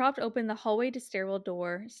 I propped open the hallway to stairwell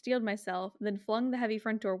door, steeled myself, then flung the heavy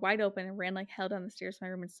front door wide open and ran like hell down the stairs to my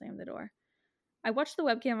room and slammed the door. I watched the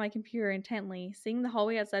webcam on my computer intently, seeing the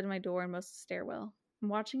hallway outside of my door and most of the stairwell. I'm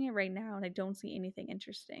watching it right now and I don't see anything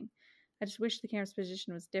interesting. I just wish the camera's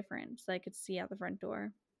position was different so I could see out the front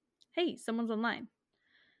door. Hey, someone's online.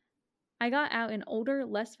 I got out an older,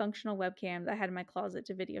 less functional webcam that I had in my closet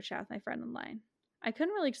to video chat with my friend online. I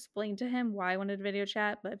couldn't really explain to him why I wanted a video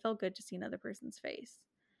chat, but it felt good to see another person's face.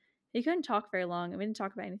 He couldn't talk very long, and we didn't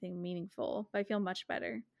talk about anything meaningful, but I feel much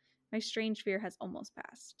better. My strange fear has almost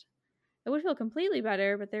passed. It would feel completely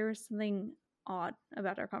better, but there was something odd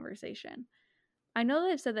about our conversation. I know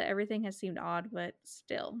that I've said that everything has seemed odd, but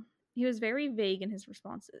still. He was very vague in his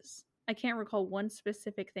responses. I can't recall one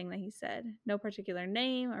specific thing that he said, no particular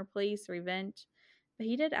name or place or event, but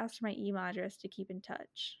he did ask for my email address to keep in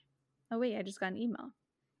touch. Oh, wait, I just got an email.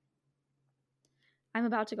 I'm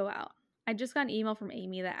about to go out. I just got an email from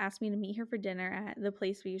Amy that asked me to meet her for dinner at the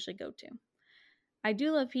place we usually go to. I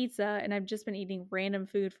do love pizza, and I've just been eating random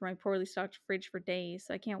food from my poorly stocked fridge for days,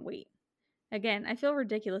 so I can't wait. Again, I feel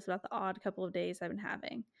ridiculous about the odd couple of days I've been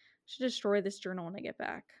having. Should destroy this journal when I get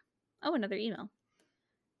back. Oh, another email.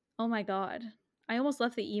 Oh my god. I almost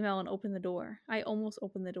left the email and opened the door. I almost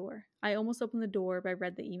opened the door, but I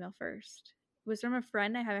read the email first. It was from a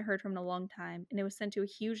friend I haven't heard from in a long time, and it was sent to a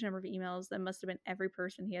huge number of emails that must have been every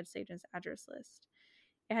person he had saved in his address list.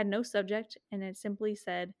 It had no subject, and it simply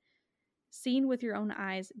said, "Seen with your own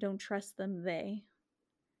eyes, don't trust them, they."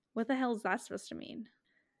 What the hell is that supposed to mean?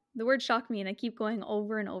 The words shock me, and I keep going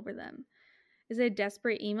over and over them. Is it a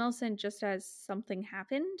desperate email sent just as something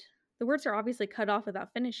happened? The words are obviously cut off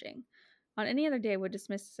without finishing. On any other day, I would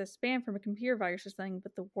dismiss this as spam from a computer virus or something,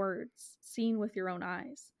 but the words, "seen with your own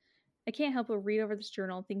eyes." I can't help but read over this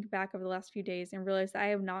journal, think back over the last few days, and realize that I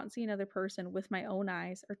have not seen another person with my own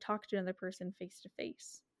eyes or talked to another person face to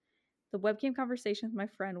face. The webcam conversation with my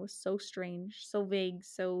friend was so strange, so vague,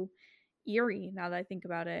 so eerie now that I think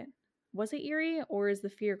about it. Was it eerie, or is the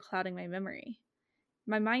fear clouding my memory?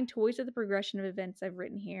 My mind toys with the progression of events I've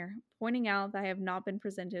written here, pointing out that I have not been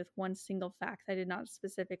presented with one single fact I did not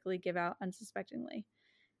specifically give out unsuspectingly.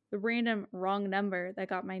 The random wrong number that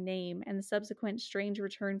got my name, and the subsequent strange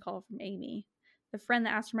return call from Amy, the friend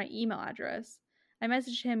that asked for my email address. I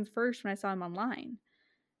messaged him first when I saw him online.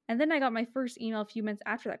 And then I got my first email a few minutes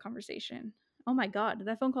after that conversation. Oh my god,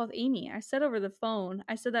 that phone call with Amy. I said over the phone,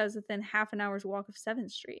 I said that was within half an hour's walk of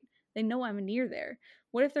 7th Street. They know I'm near there.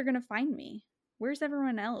 What if they're going to find me? Where's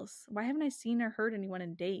everyone else? Why haven't I seen or heard anyone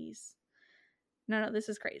in days? No, this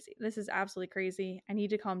is crazy. This is absolutely crazy. I need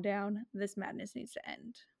to calm down. This madness needs to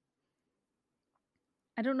end.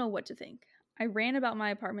 I don't know what to think. I ran about my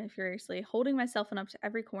apartment furiously, holding my cell phone up to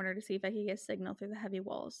every corner to see if I could get signal through the heavy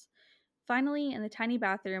walls. Finally, in the tiny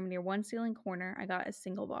bathroom near one ceiling corner, I got a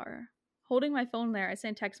single bar. Holding my phone there, I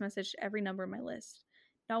sent a text message to every number on my list.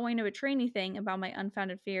 Not wanting to betray anything about my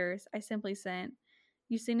unfounded fears, I simply sent,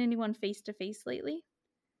 "You seen anyone face to face lately?"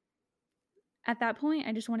 At that point,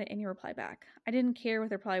 I just wanted any reply back. I didn't care what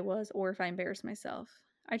the reply was or if I embarrassed myself.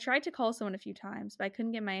 I tried to call someone a few times, but I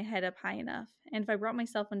couldn't get my head up high enough, and if I brought my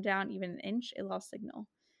cell phone down even an inch, it lost signal.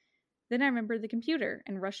 Then I remembered the computer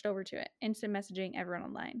and rushed over to it, instant messaging everyone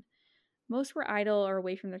online. Most were idle or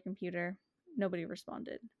away from their computer. Nobody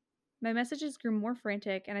responded. My messages grew more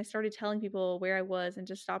frantic, and I started telling people where I was and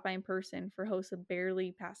to stop by in person for hosts of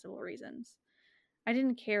barely passable reasons. I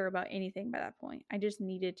didn't care about anything by that point. I just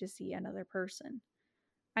needed to see another person.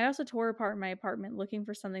 I also tore apart my apartment looking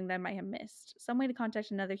for something that I might have missed, some way to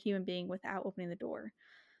contact another human being without opening the door.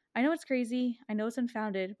 I know it's crazy, I know it's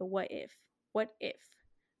unfounded, but what if? What if?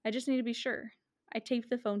 I just need to be sure. I taped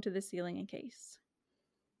the phone to the ceiling in case.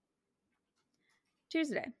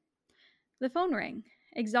 Tuesday. The phone rang.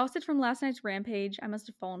 Exhausted from last night's rampage, I must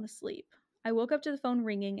have fallen asleep. I woke up to the phone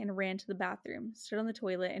ringing and ran to the bathroom, stood on the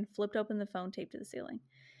toilet, and flipped open the phone taped to the ceiling.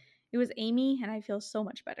 It was Amy, and I feel so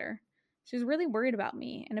much better. She was really worried about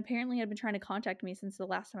me, and apparently had been trying to contact me since the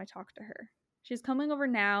last time I talked to her. She's coming over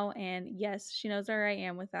now, and yes, she knows where I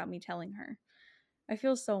am without me telling her. I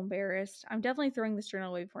feel so embarrassed. I'm definitely throwing this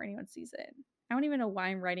journal away before anyone sees it. I don't even know why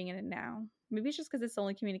I'm writing in it now. Maybe it's just because it's the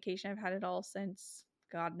only communication I've had at all since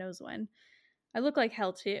God knows when. I look like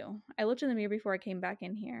hell too. I looked in the mirror before I came back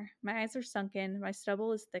in here. My eyes are sunken, my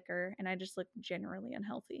stubble is thicker, and I just look generally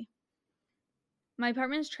unhealthy. My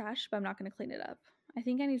apartment is trashed, but I'm not going to clean it up. I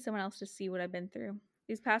think I need someone else to see what I've been through.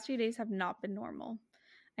 These past few days have not been normal.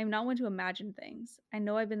 I'm not one to imagine things. I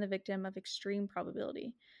know I've been the victim of extreme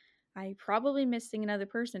probability. I probably missed seeing another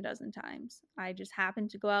person a dozen times. I just happened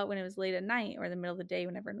to go out when it was late at night or the middle of the day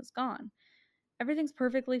when everyone was gone. Everything's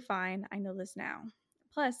perfectly fine. I know this now.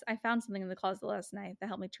 Plus, I found something in the closet last night that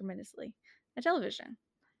helped me tremendously. A television.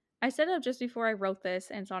 I set it up just before I wrote this,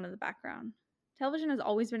 and it's on in the background. Television has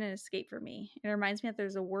always been an escape for me. It reminds me that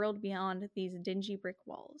there's a world beyond these dingy brick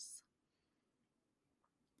walls.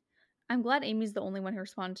 I'm glad Amy's the only one who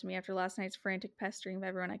responded to me after last night's frantic pestering of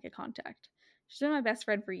everyone I could contact. She's been my best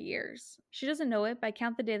friend for years. She doesn't know it, but I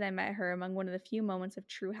count the day that I met her among one of the few moments of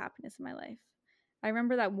true happiness in my life. I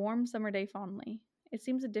remember that warm summer day fondly. It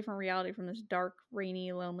seems a different reality from this dark,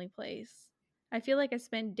 rainy, lonely place. I feel like I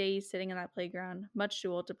spent days sitting in that playground, much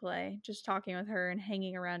too old to play, just talking with her and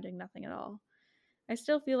hanging around doing nothing at all. I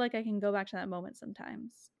still feel like I can go back to that moment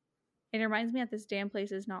sometimes. It reminds me that this damn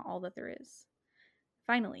place is not all that there is.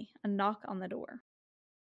 Finally, a knock on the door.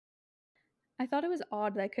 I thought it was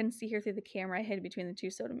odd that I couldn't see her through the camera I hid between the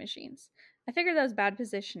two soda machines. I figured that was bad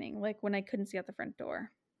positioning, like when I couldn't see out the front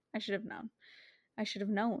door. I should have known. I should have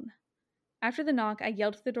known. After the knock, I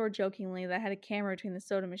yelled at the door jokingly that I had a camera between the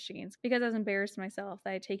soda machines because I was embarrassed myself that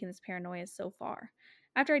I had taken this paranoia so far.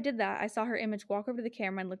 After I did that, I saw her image walk over to the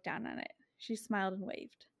camera and look down at it. She smiled and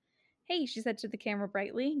waved. Hey, she said to the camera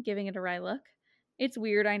brightly, giving it a wry look. It's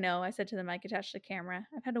weird, I know, I said to the mic attached to the camera.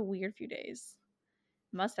 I've had a weird few days.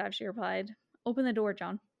 Must have, she replied. Open the door,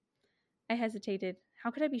 John. I hesitated. How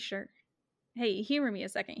could I be sure? Hey, humor me a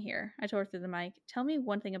second here, I told her through the mic. Tell me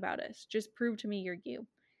one thing about us. Just prove to me you're you.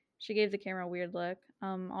 She gave the camera a weird look.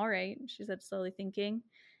 All right, she said, slowly thinking.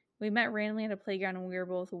 We met randomly at a playground and we were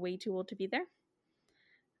both way too old to be there.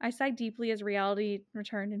 I sighed deeply as reality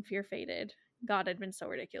returned and fear faded. God, I'd been so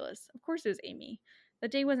ridiculous. Of course it was Amy.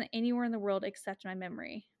 That day wasn't anywhere in the world except my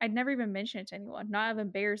memory. I'd never even mentioned it to anyone, not out of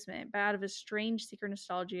embarrassment, but out of a strange secret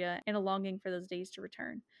nostalgia and a longing for those days to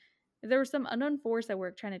return. If there was some unknown force at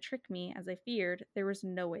work trying to trick me, as I feared, there was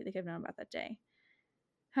no way they could have known about that day.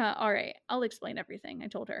 Alright, I'll explain everything, I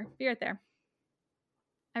told her. Be right there.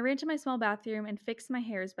 I ran to my small bathroom and fixed my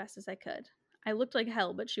hair as best as I could. I looked like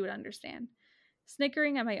hell, but she would understand.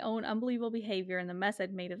 Snickering at my own unbelievable behavior and the mess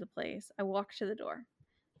I'd made of the place, I walked to the door.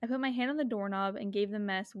 I put my hand on the doorknob and gave the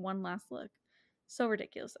mess one last look. So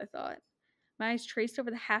ridiculous, I thought. My eyes traced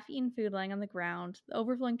over the half-eaten food lying on the ground, the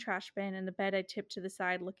overflowing trash bin, and the bed I tipped to the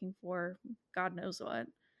side looking for God knows what.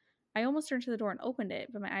 I almost turned to the door and opened it,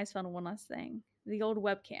 but my eyes fell on one last thing. The old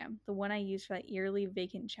webcam, the one I used for that eerily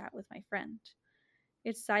vacant chat with my friend.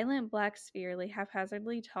 Its silent black sphere lay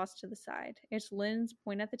haphazardly tossed to the side, its lens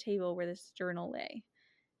pointed at the table where this journal lay.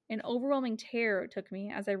 An overwhelming terror took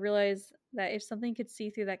me as I realized that if something could see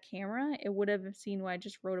through that camera, it would have seen what I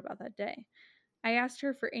just wrote about that day. I asked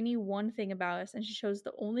her for any one thing about us, and she chose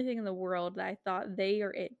the only thing in the world that I thought they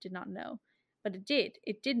or it did not know. But it did.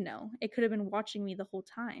 It did know. It could have been watching me the whole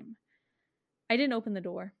time. I didn't open the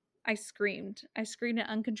door. I screamed. I screamed in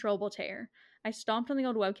uncontrollable terror. I stomped on the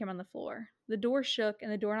old webcam on the floor. The door shook,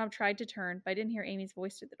 and the doorknob tried to turn, but I didn't hear Amy's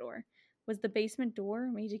voice through the door. Was the basement door,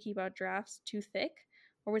 made to keep out drafts, too thick?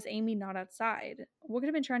 Or was Amy not outside? What could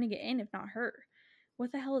have been trying to get in if not her?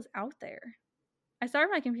 What the hell is out there? I saw her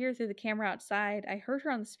on my computer through the camera outside. I heard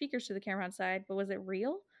her on the speakers through the camera outside, but was it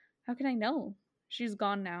real? How can I know? She's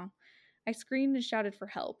gone now. I screamed and shouted for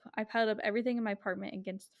help. I piled up everything in my apartment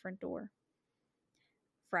against the front door.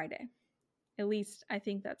 Friday. At least, I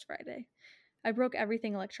think that's Friday. I broke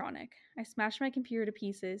everything electronic. I smashed my computer to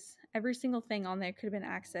pieces. Every single thing on there could have been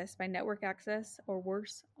accessed by network access, or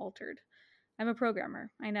worse, altered. I'm a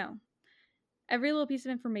programmer, I know. Every little piece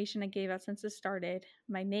of information I gave out since it started,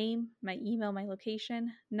 my name, my email, my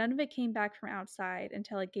location, none of it came back from outside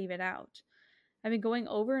until I gave it out. I've been going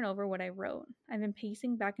over and over what I wrote. I've been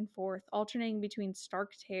pacing back and forth, alternating between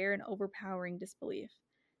stark terror and overpowering disbelief.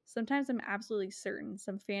 Sometimes I'm absolutely certain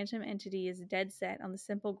some phantom entity is dead set on the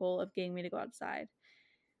simple goal of getting me to go outside.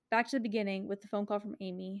 Back to the beginning, with the phone call from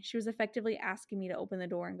Amy, she was effectively asking me to open the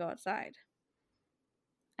door and go outside.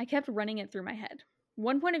 I kept running it through my head.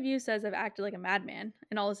 One point of view says I've acted like a madman,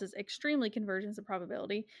 and all this is extremely convergence of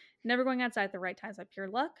probability, never going outside at the right times by pure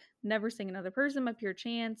luck, never seeing another person by pure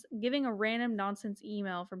chance, giving a random nonsense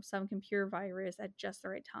email from some computer virus at just the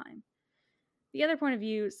right time. The other point of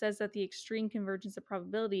view says that the extreme convergence of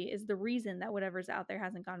probability is the reason that whatever's out there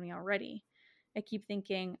hasn't gotten me already. I keep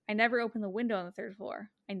thinking, I never opened the window on the third floor.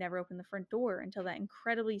 I never opened the front door until that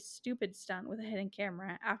incredibly stupid stunt with a hidden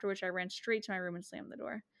camera, after which I ran straight to my room and slammed the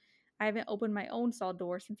door. I haven't opened my own stall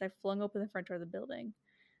door since I flung open the front door of the building.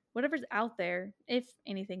 Whatever's out there, if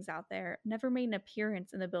anything's out there, never made an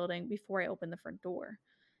appearance in the building before I opened the front door.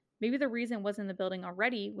 Maybe the reason it wasn't in the building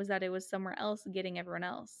already was that it was somewhere else getting everyone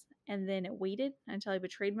else. And then it waited until I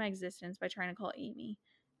betrayed my existence by trying to call Amy.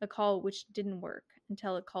 A call which didn't work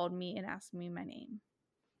until it called me and asked me my name.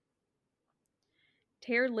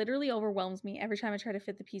 Terror literally overwhelms me every time I try to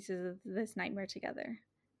fit the pieces of this nightmare together.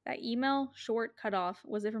 That email, short, cut off,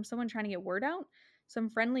 was it from someone trying to get word out? Some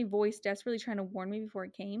friendly voice desperately trying to warn me before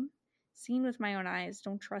it came? Seen with my own eyes,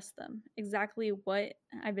 don't trust them. Exactly what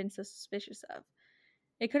I've been so suspicious of.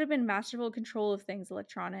 It could have been masterful control of things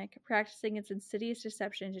electronic, practicing its insidious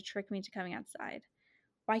deception to trick me into coming outside.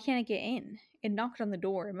 Why can't it get in? It knocked on the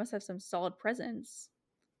door. It must have some solid presence.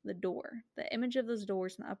 the door. The image of those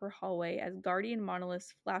doors in the upper hallway as guardian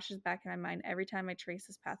monoliths flashes back in my mind every time I trace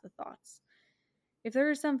this path of thoughts. If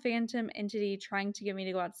there is some phantom entity trying to get me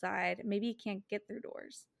to go outside, maybe it can't get through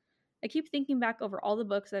doors. I keep thinking back over all the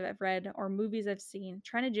books I've read or movies I've seen,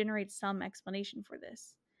 trying to generate some explanation for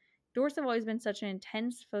this. Doors have always been such an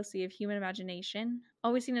intense foci of human imagination,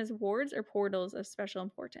 always seen as wards or portals of special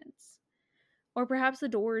importance. Or perhaps the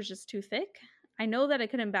door is just too thick? I know that I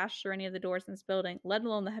couldn't bash through any of the doors in this building, let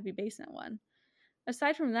alone the heavy basement one.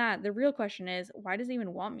 Aside from that, the real question is, why does it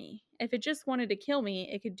even want me? If it just wanted to kill me,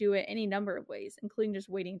 it could do it any number of ways, including just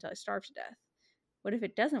waiting until I starve to death. What if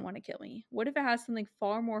it doesn't want to kill me? What if it has something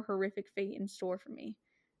far more horrific fate in store for me?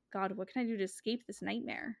 God, what can I do to escape this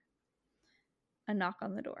nightmare? A knock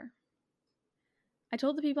on the door. I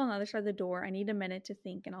told the people on the other side of the door I need a minute to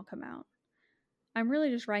think and I'll come out. I'm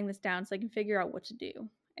really just writing this down so I can figure out what to do.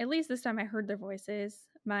 At least this time I heard their voices.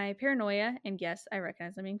 My paranoia, and yes, I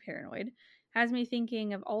recognize I'm being paranoid, has me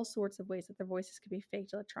thinking of all sorts of ways that their voices could be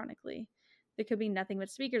faked electronically. There could be nothing but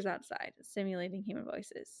speakers outside, simulating human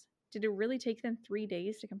voices. Did it really take them 3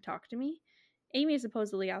 days to come talk to me? Amy is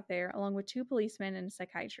supposedly out there, along with 2 policemen and a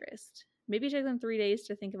psychiatrist. Maybe it took them 3 days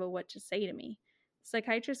to think about what to say to me. The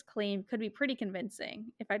psychiatrist's claim could be pretty convincing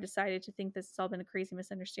if I decided to think this has all been a crazy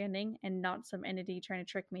misunderstanding and not some entity trying to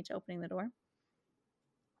trick me into opening the door.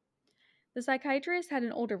 The psychiatrist had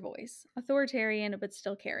an older voice, authoritarian but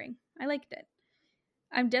still caring. I liked it.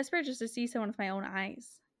 I'm desperate just to see someone with my own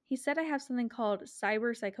eyes. He said I have something called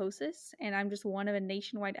cyberpsychosis, and I'm just one of a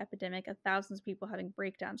nationwide epidemic of thousands of people having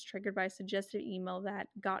breakdowns triggered by a suggestive email that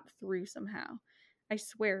got through somehow. I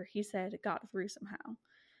swear he said got through somehow.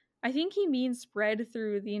 I think he means spread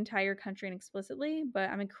through the entire country and explicitly, but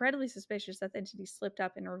I'm incredibly suspicious that the entity slipped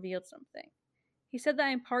up and revealed something. He said that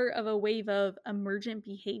I'm part of a wave of emergent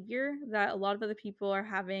behavior, that a lot of other people are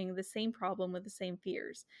having the same problem with the same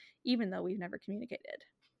fears, even though we've never communicated.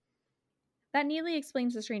 That neatly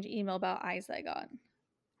explains the strange email about eyes that I got.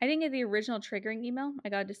 I didn't get the original triggering email, I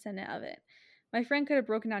got a descendant of it. My friend could have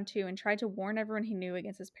broken down too and tried to warn everyone he knew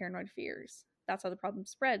against his paranoid fears. That's how the problem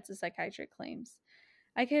spreads, the psychiatrist claims.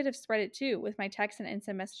 I could have spread it too, with my text and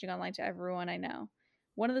instant messaging online to everyone I know.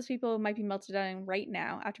 One of those people might be melted down right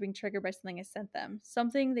now after being triggered by something I sent them.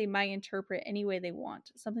 Something they might interpret any way they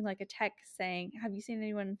want. Something like a text saying, "Have you seen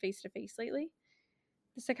anyone face to face lately?"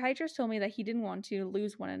 The psychiatrist told me that he didn't want to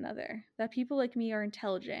lose one another, that people like me are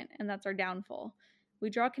intelligent, and that's our downfall. We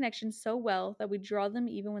draw connections so well that we draw them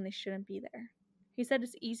even when they shouldn't be there. He said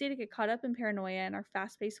it's easy to get caught up in paranoia in our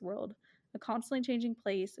fast paced world, a constantly changing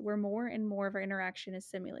place where more and more of our interaction is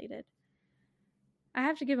simulated. I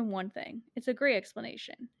have to give him one thing. It's a great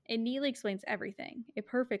explanation. It neatly explains everything. It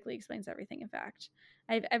perfectly explains everything, in fact.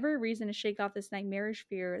 I have every reason to shake off this nightmarish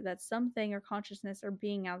fear that something or consciousness or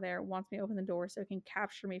being out there wants me to open the door so it can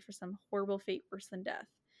capture me for some horrible fate worse than death.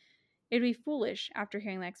 It'd be foolish, after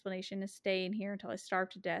hearing the explanation, to stay in here until I starve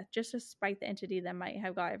to death just to spite the entity that might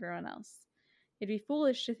have got everyone else. It'd be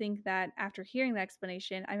foolish to think that, after hearing the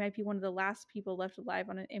explanation, I might be one of the last people left alive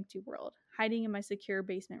on an empty world, hiding in my secure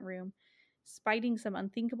basement room, spiting some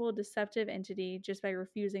unthinkable, deceptive entity just by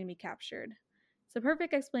refusing to be captured. It's a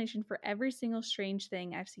perfect explanation for every single strange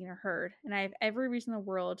thing I've seen or heard, and I have every reason in the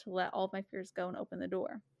world to let all of my fears go and open the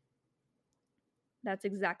door. That's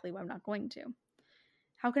exactly why I'm not going to.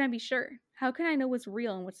 How can I be sure? How can I know what's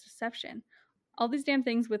real and what's deception? All these damn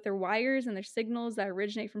things with their wires and their signals that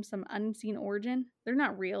originate from some unseen origin, they're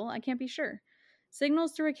not real. I can't be sure.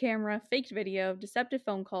 Signals through a camera, faked video, deceptive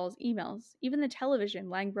phone calls, emails, even the television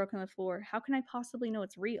lying broken on the floor. How can I possibly know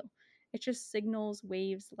it's real? It's just signals,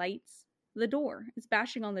 waves, lights. The door. It's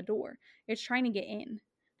bashing on the door. It's trying to get in.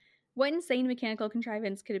 What insane mechanical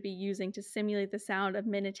contrivance could it be using to simulate the sound of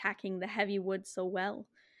men attacking the heavy wood so well?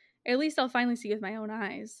 At least I'll finally see with my own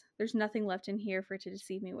eyes. There's nothing left in here for it to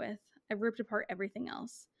deceive me with. I've ripped apart everything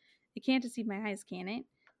else. It can't deceive my eyes, can it?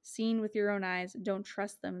 Seen with your own eyes, don't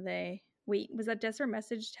trust them, they... Wait, was that desperate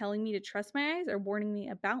message telling me to trust my eyes or warning me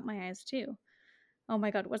about my eyes too? Oh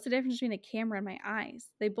my god, what's the difference between a camera and my eyes?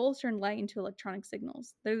 They both turn light into electronic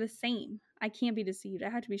signals. They're the same. I can't be deceived. I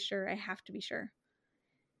have to be sure. I have to be sure.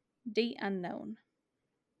 Date unknown.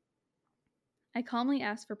 I calmly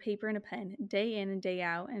asked for paper and a pen, day in and day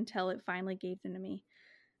out, until it finally gave them to me.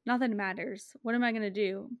 Not that it matters. What am I going to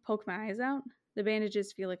do? Poke my eyes out? The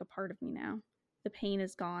bandages feel like a part of me now. The pain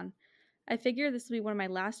is gone. I figure this will be one of my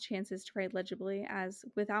last chances to write legibly, as,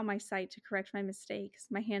 without my sight to correct my mistakes,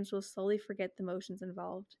 my hands will slowly forget the motions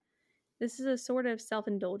involved. This is a sort of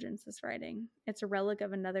self-indulgence, this writing. It's a relic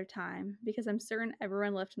of another time, because I'm certain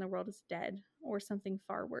everyone left in the world is dead, or something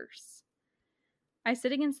far worse. I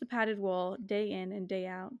sit against the padded wall, day in and day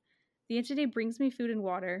out. The entity brings me food and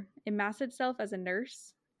water. It masks itself as a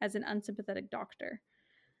nurse, as an unsympathetic doctor.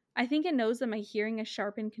 I think it knows that my hearing has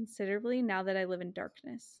sharpened considerably now that I live in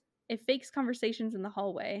darkness. It fakes conversations in the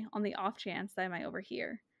hallway on the off chance that I might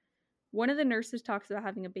overhear. One of the nurses talks about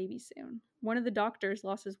having a baby soon. One of the doctors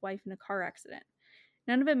lost his wife in a car accident.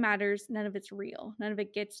 None of it matters, none of it's real, none of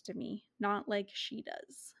it gets to me, not like she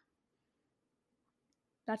does.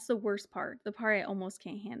 That's the worst part, the part I almost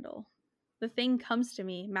can't handle. The thing comes to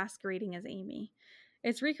me masquerading as Amy.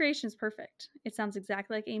 Its recreation is perfect. It sounds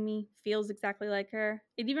exactly like Amy, feels exactly like her.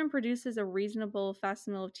 It even produces a reasonable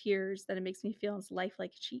facsimile of tears that it makes me feel in its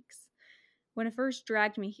lifelike cheeks. When it first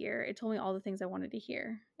dragged me here, it told me all the things I wanted to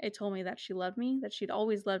hear. It told me that she loved me, that she'd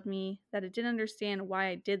always loved me, that it didn't understand why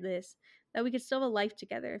I did this, that we could still have a life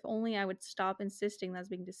together if only I would stop insisting that I was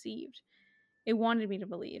being deceived. It wanted me to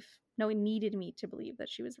believe. No, it needed me to believe that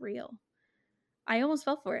she was real. I almost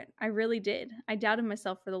fell for it. I really did. I doubted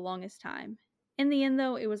myself for the longest time. In the end,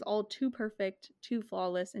 though, it was all too perfect, too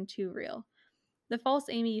flawless, and too real. The false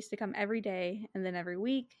Amy used to come every day, and then every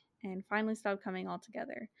week, and finally stopped coming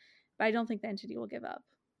altogether. But I don't think the entity will give up.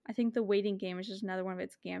 I think the waiting game is just another one of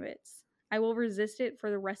its gambits. I will resist it for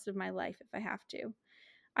the rest of my life if I have to.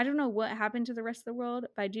 I don't know what happened to the rest of the world,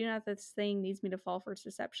 but I do know that this thing needs me to fall for its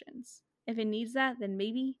deceptions. If it needs that, then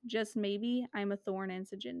maybe, just maybe, I'm a thorn in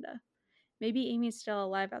its agenda. Maybe Amy's still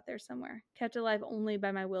alive out there somewhere, kept alive only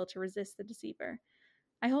by my will to resist the deceiver.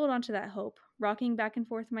 I hold on to that hope, rocking back and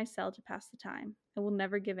forth in my cell to pass the time. I will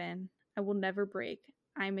never give in. I will never break.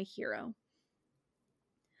 I'm a hero.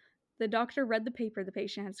 The doctor read the paper the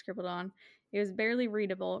patient had scribbled on. It was barely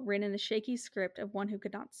readable, written in the shaky script of one who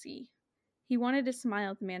could not see. He wanted to smile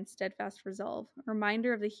at the man's steadfast resolve, a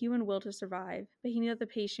reminder of the human will to survive, but he knew that the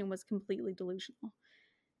patient was completely delusional.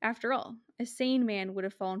 After all, a sane man would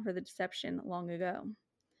have fallen for the deception long ago.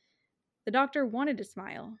 The doctor wanted to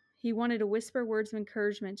smile. He wanted to whisper words of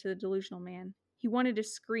encouragement to the delusional man. He wanted to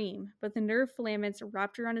scream, but the nerve filaments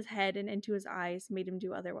wrapped around his head and into his eyes made him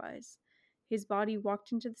do otherwise. His body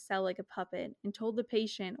walked into the cell like a puppet and told the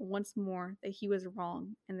patient once more that he was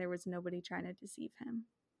wrong and there was nobody trying to deceive him.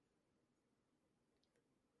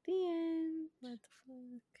 The end. What the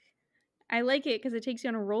fuck? I like it because it takes you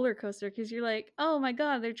on a roller coaster because you're like, oh my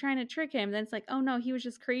god, they're trying to trick him. Then it's like, oh no, he was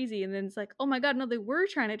just crazy. And then it's like, oh my god, no, they were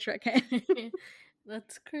trying to trick him.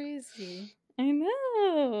 That's crazy. I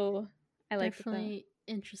know. I like it though. Definitely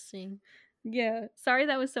interesting. Yeah. Sorry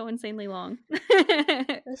that was so insanely long.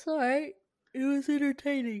 That's alright. It was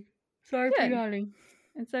entertaining. Sorry for Good. yawning.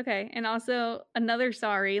 It's okay. And also, another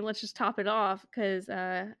sorry, let's just top it off because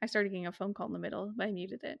I started getting a phone call in the middle, but I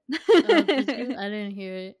muted it. Oh, did you? I didn't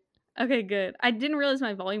hear it. Okay, good. I didn't realize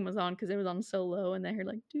my volume was on because it was on so low, and then I heard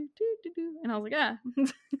like doo doo doo doo, and I was like, ah,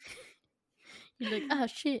 You're like, ah,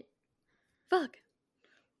 shit. fuck.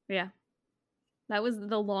 Yeah, that was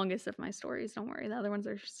the longest of my stories. Don't worry, the other ones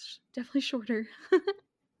are definitely shorter.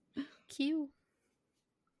 Cute.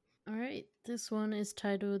 Alright, this one is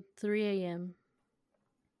titled 3 a.m.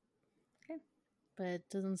 Okay. But it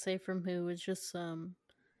doesn't say from who, it's just some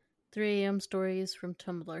 3 a.m. stories from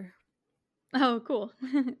Tumblr. Oh, cool.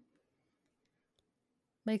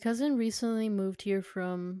 My cousin recently moved here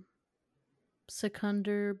from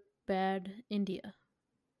Secunderbad, India.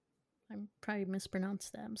 I probably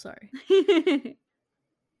mispronounced that, I'm sorry.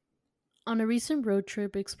 On a recent road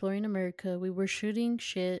trip exploring America, we were shooting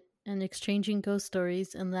shit and exchanging ghost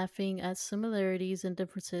stories and laughing at similarities and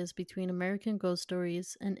differences between American ghost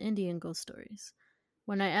stories and Indian ghost stories.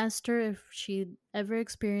 When I asked her if she'd ever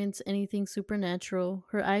experienced anything supernatural,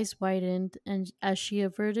 her eyes widened and as she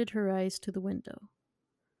averted her eyes to the window.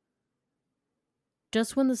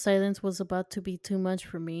 Just when the silence was about to be too much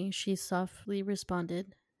for me, she softly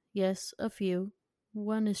responded, "Yes, a few.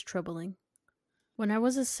 One is troubling." When I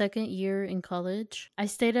was a second year in college, I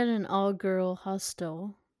stayed at an all-girl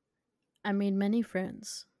hostel. I made many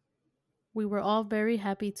friends. We were all very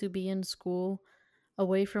happy to be in school,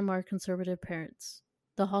 away from our conservative parents.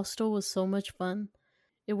 The hostel was so much fun.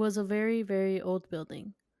 It was a very, very old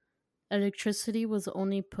building. Electricity was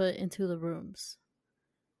only put into the rooms.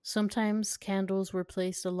 Sometimes candles were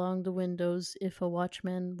placed along the windows if a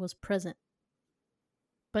watchman was present.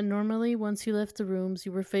 But normally, once you left the rooms,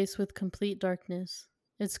 you were faced with complete darkness.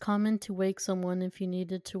 It's common to wake someone if you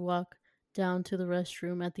needed to walk down to the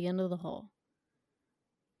restroom at the end of the hall.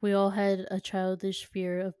 We all had a childish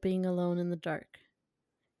fear of being alone in the dark.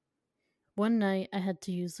 One night, I had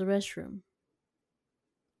to use the restroom.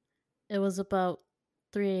 It was about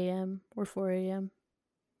 3 a.m. or 4 a.m.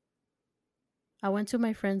 I went to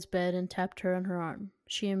my friend's bed and tapped her on her arm.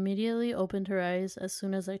 She immediately opened her eyes as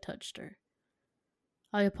soon as I touched her.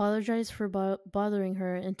 I apologized for bothering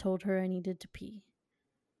her and told her I needed to pee.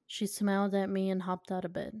 She smiled at me and hopped out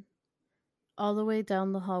of bed. All the way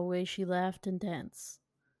down the hallway, she laughed and danced.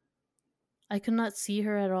 I could not see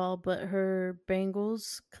her at all, but her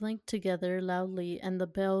bangles clinked together loudly and the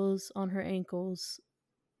bells on her ankles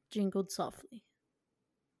jingled softly.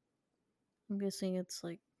 I'm guessing it's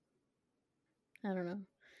like, I don't know,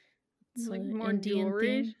 it's Like an more Indian jewelry.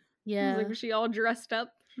 theme. I was like, Yeah, was she all dressed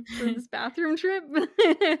up for this bathroom trip?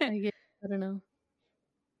 I guess, I don't know.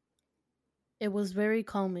 It was very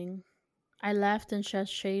calming. I laughed and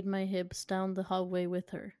sashayed my hips down the hallway with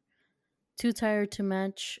her, too tired to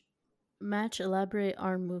match elaborate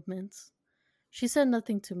arm movements. She said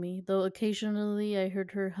nothing to me, though occasionally I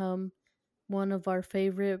heard her hum one of our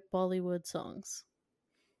favorite Bollywood songs.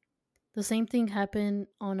 The same thing happened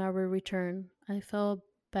on our return. I fell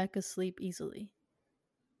back asleep easily.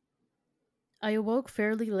 I awoke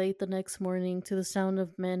fairly late the next morning to the sound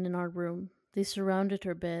of men in our room. They surrounded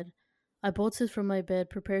her bed. I bolted from my bed,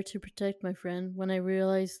 prepared to protect my friend, when I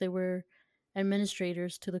realized they were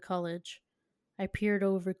administrators to the college. I peered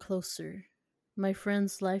over closer. My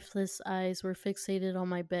friend's lifeless eyes were fixated on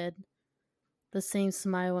my bed, the same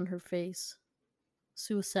smile on her face.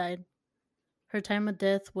 Suicide. Her time of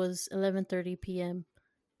death was 11:30 p.m.,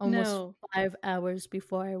 almost No. 5 hours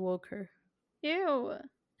before I woke her. Ew.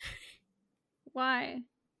 Why?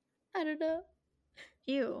 I don't know.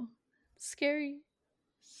 Ew. Scary.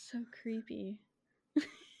 So creepy.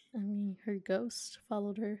 I mean, her ghost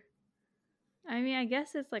followed her. I mean, I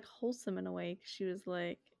guess it's like wholesome in a way 'cause she was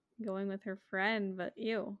like going with her friend, but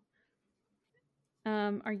ew.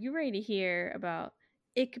 Are you ready to hear about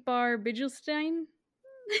Ikbar Bigelstein?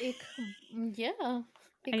 Ik, yeah.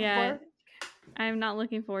 Yeah, Ikbar. I'm not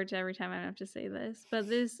looking forward to every time I have to say this, but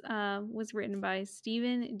this was written by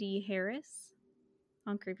Stephen D. Harris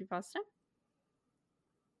on Creepypasta.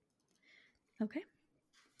 Okay.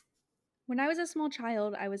 When I was a small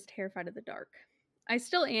child, I was terrified of the dark. I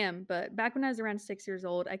still am, but back when I was around 6 years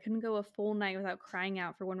old, I couldn't go a full night without crying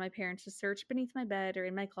out for one of my parents to search beneath my bed or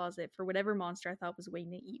in my closet for whatever monster I thought was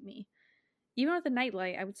waiting to eat me. Even with the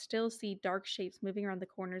nightlight, I would still see dark shapes moving around the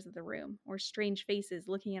corners of the room, or strange faces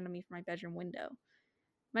looking at me from my bedroom window.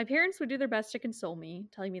 My parents would do their best to console me,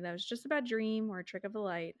 telling me that it was just a bad dream or a trick of the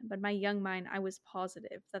light, but in my young mind, I was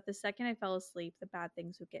positive that the second I fell asleep, the bad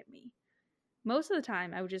things would get me. Most of the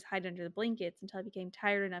time, I would just hide under the blankets until I became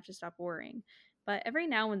tired enough to stop worrying. But every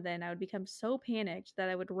now and then, I would become so panicked that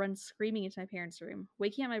I would run screaming into my parents' room,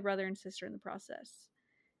 waking up my brother and sister in the process.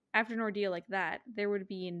 After an ordeal like that, there would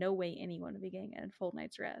be in no way anyone would be getting a full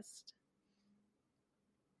night's rest.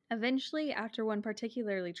 Eventually, after one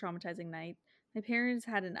particularly traumatizing night, my parents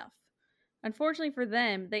had enough. Unfortunately for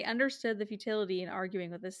them, they understood the futility in arguing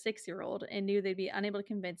with a 6-year-old and knew they'd be unable to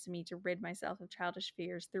convince me to rid myself of childish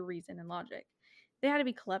fears through reason and logic. They had to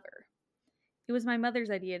be clever. It was my mother's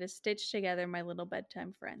idea to stitch together my little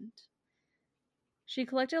bedtime friend. She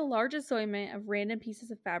collected a large assortment of random pieces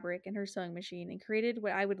of fabric in her sewing machine and created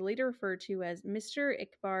what I would later refer to as Mr.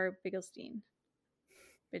 Ikbar Bigglestein.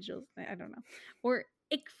 Vigils, I don't know. Or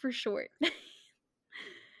Ick for short.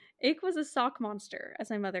 Ick was a sock monster, as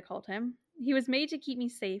my mother called him. He was made to keep me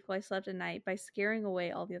safe while I slept at night by scaring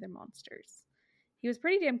away all the other monsters. He was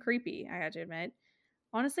pretty damn creepy, I had to admit.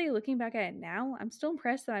 Honestly, looking back at it now, I'm still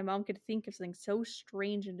impressed that my mom could think of something so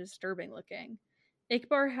strange and disturbing looking.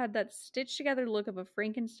 Ikbar had that stitched together look of a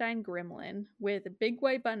Frankenstein gremlin with big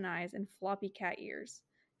white button eyes and floppy cat ears.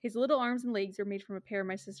 His little arms and legs were made from a pair of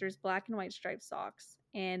my sister's black and white striped socks,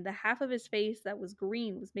 and the half of his face that was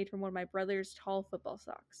green was made from one of my brother's tall football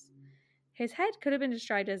socks. His head could have been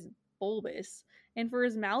described as bulbous, and for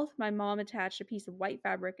his mouth, my mom attached a piece of white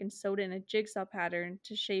fabric and sewed in a jigsaw pattern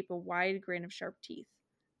to shape a wide grin of sharp teeth.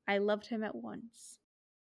 I loved him at once.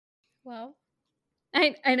 Wow.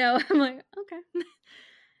 I know. I'm like, okay.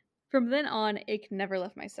 From then on, Ick never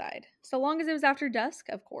left my side. So long as it was after dusk,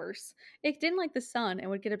 of course. Ick didn't like the sun and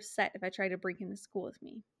would get upset if I tried to bring him to school with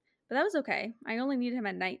me. But that was okay. I only needed him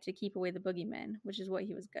at night to keep away the boogeymen, which is what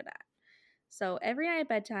he was good at. So every night at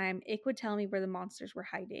bedtime, Ick would tell me where the monsters were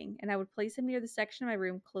hiding, and I would place him near the section of my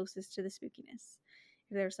room closest to the spookiness.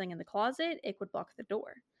 If there was something in the closet, Ick would block the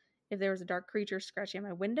door. If there was a dark creature scratching at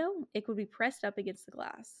my window, Ick would be pressed up against the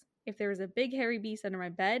glass. If there was a big hairy beast under my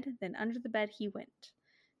bed, then under the bed he went.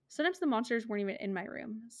 Sometimes the monsters weren't even in my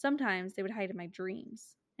room. Sometimes they would hide in my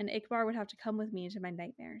dreams, and Ikbar would have to come with me into my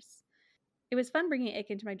nightmares. It was fun bringing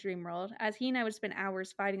Ik into my dream world, as he and I would spend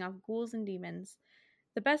hours fighting off ghouls and demons.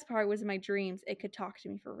 The best part was in my dreams, it could talk to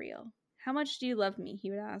me for real. How much do you love me? He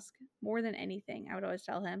would ask. More than anything, I would always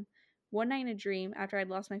tell him. One night in a dream, after I'd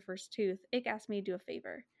lost my first tooth, Ik asked me to do a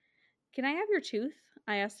favor. Can I have your tooth?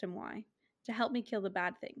 I asked him why. To help me kill the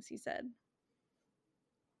bad things, he said.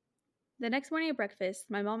 The next morning at breakfast,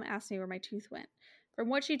 my mom asked me where my tooth went. From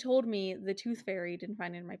what she told me, the tooth fairy didn't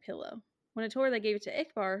find it in my pillow. When I told her that I gave it to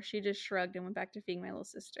Ikbar, she just shrugged and went back to feeding my little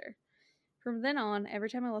sister. From then on, every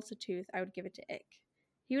time I lost a tooth, I would give it to Ik.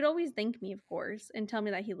 He would always thank me, of course, and tell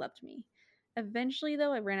me that he loved me. Eventually,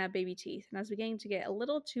 though, I ran out of baby teeth, and I was beginning to get a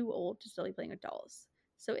little too old to still be playing with dolls.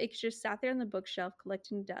 So Ik just sat there on the bookshelf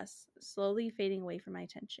collecting dust, slowly fading away from my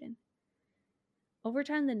attention. Over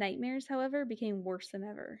time, the nightmares, however, became worse than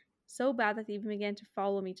ever. So bad that they even began to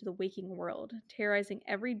follow me to the waking world, terrorizing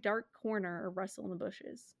every dark corner or rustle in the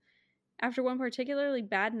bushes. After one particularly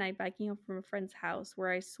bad night biking home from a friend's house,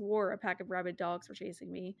 where I swore a pack of rabid dogs were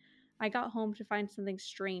chasing me, I got home to find something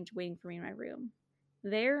strange waiting for me in my room.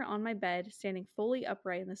 There, on my bed, standing fully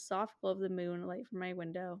upright in the soft glow of the moonlight from my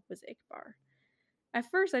window, was Ikbar. At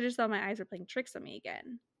first, I just thought my eyes were playing tricks on me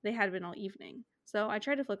again. They had been all evening. So I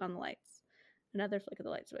tried to flick on the lights. Another flick of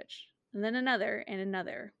the light switch. And then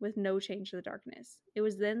another, with no change to the darkness. It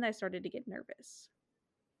was then that I started to get nervous.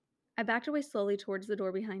 I backed away slowly towards the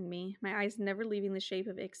door behind me, my eyes never leaving the shape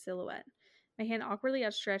of Ick's silhouette, my hand awkwardly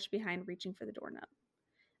outstretched behind, reaching for the doorknob.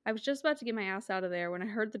 I was just about to get my ass out of there when I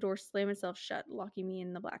heard the door slam itself shut, locking me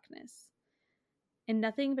in the blackness. In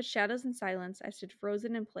nothing but shadows and silence, I stood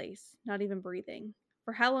frozen in place, not even breathing.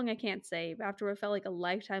 For how long I can't say, but after what felt like a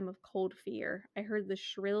lifetime of cold fear, I heard the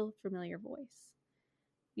shrill, familiar voice.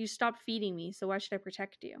 You stopped feeding me, so why should I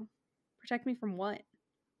protect you? Protect me from what?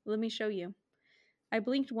 Let me show you. I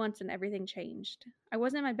blinked once and everything changed. I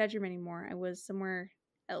wasn't in my bedroom anymore, I was somewhere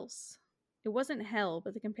else. It wasn't hell,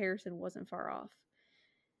 but the comparison wasn't far off.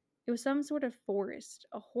 It was some sort of forest,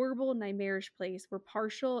 a horrible, nightmarish place where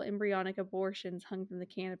partial embryonic abortions hung from the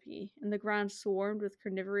canopy, and the ground swarmed with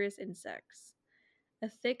carnivorous insects. A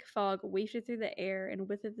thick fog wafted through the air, and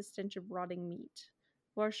with it the stench of rotting meat,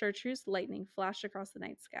 while chartreuse lightning flashed across the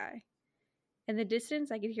night sky. In the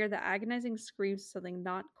distance, I could hear the agonizing screams of something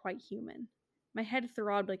not quite human. My head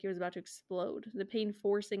throbbed like it was about to explode, the pain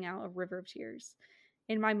forcing out a river of tears.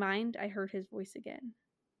 In my mind, I heard his voice again.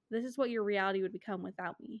 This is what your reality would become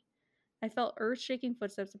without me. I felt earth-shaking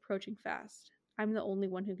footsteps approaching fast. I'm the only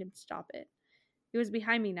one who can stop it. It was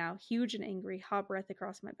behind me now, huge and angry, hot breath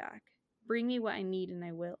across my back. Bring me what I need and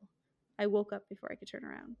I will. I woke up before I could turn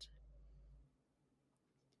around.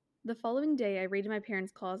 The following day, I raided my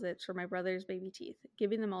parents' closets for my brother's baby teeth,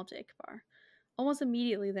 giving them all to Ikbar. Almost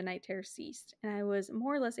immediately, the night terrors ceased, and I was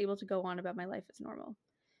more or less able to go on about my life as normal.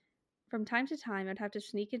 From time to time, I'd have to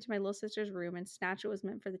sneak into my little sister's room and snatch what was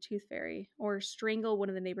meant for the tooth fairy, or strangle one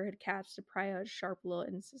of the neighborhood cats to pry out sharp little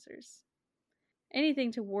incisors.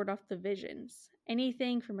 Anything to ward off the visions.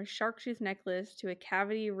 Anything from a shark tooth necklace to a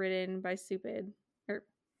cavity-ridden bisupid, or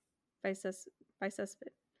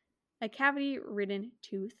bisuspid. A cavity-ridden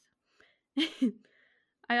tooth.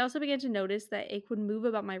 I also began to notice that Ake would move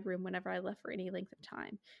about my room whenever I left for any length of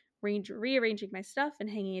time, rearranging my stuff and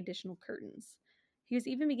hanging additional curtains. He was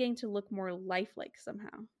even beginning to look more lifelike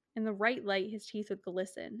somehow. In the right light, his teeth would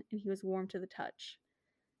glisten, and he was warm to the touch.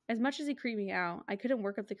 As much as he creeped me out, I couldn't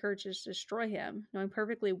work up the courage to destroy him, knowing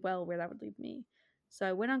perfectly well where that would leave me. So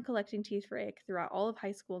I went on collecting teeth for Ake throughout all of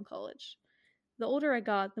high school and college. The older I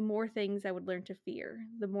got, the more things I would learn to fear,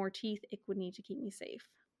 the more teeth Ake would need to keep me safe.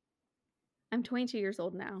 I'm 22 years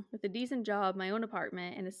old now, with a decent job, my own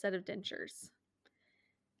apartment, and a set of dentures.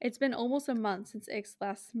 It's been almost a month since Ike's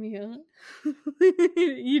last meal.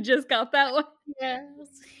 You just got that one? Yes.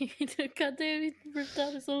 Goddamn, he ripped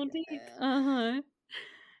out his own teeth. Uh-huh.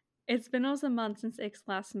 It's been almost a month since Ike's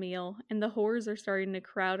last meal, and the horrors are starting to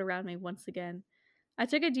crowd around me once again. I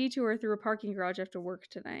took a detour through a parking garage after work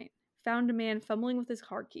tonight. Found a man fumbling with his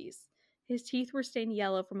car keys. His teeth were stained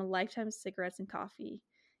yellow from a lifetime of cigarettes and coffee.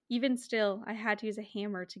 Even still, I had to use a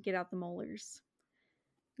hammer to get out the molars.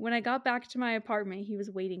 When I got back to my apartment, he was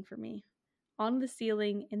waiting for me. On the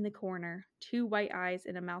ceiling, in the corner, 2 white eyes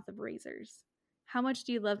and a mouth of razors. How much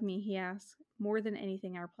do you love me? He asked. More than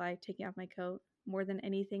anything, I replied, taking off my coat. More than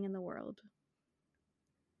anything in the world.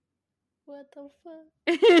 What the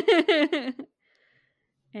fuck?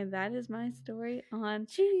 And that is my story on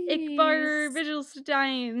Ickbar Jeez.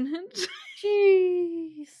 Vigilstein.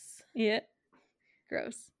 Jeez. Yeah.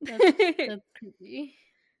 Gross. That's creepy.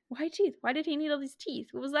 Why teeth? Why did he need all these teeth?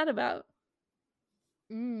 What was that about?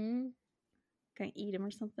 Mm. Can I eat him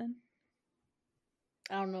or something?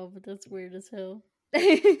 I don't know, but that's weird as hell.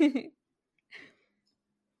 I'm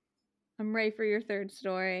ready for your third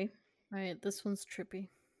story. Alright, this one's trippy.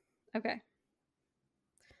 Okay.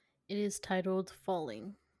 It is titled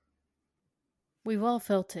Falling. We've all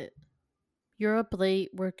felt it. You're up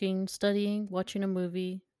late, working, studying, watching a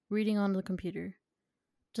movie, reading on the computer.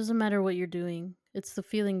 Doesn't matter what you're doing, it's the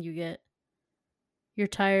feeling you get. You're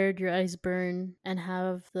tired, your eyes burn, and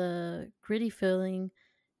have the gritty feeling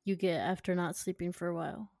you get after not sleeping for a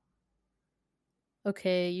while.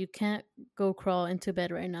 Okay, you can't go crawl into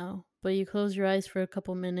bed right now, but you close your eyes for a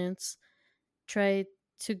couple minutes, try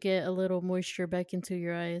to get a little moisture back into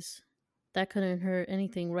your eyes. That couldn't hurt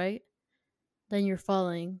anything, right? Then you're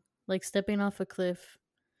falling, like stepping off a cliff.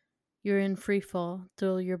 You're in free fall,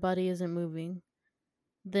 though your body isn't moving.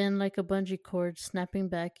 Then, like a bungee cord snapping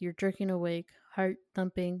back, you're jerking awake, heart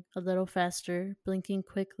thumping a little faster, blinking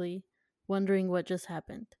quickly, wondering what just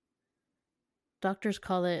happened. Doctors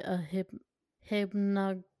call it a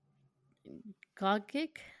hypnagogic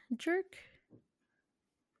jerk.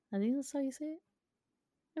 I think that's how you say it.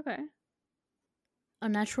 Okay. A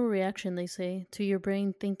natural reaction, they say, to your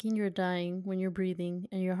brain thinking you're dying when you're breathing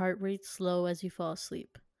and your heart rate's slow as you fall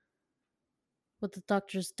asleep. What the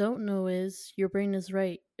doctors don't know is your brain is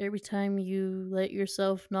right. Every time you let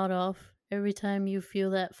yourself nod off, every time you feel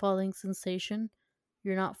that falling sensation,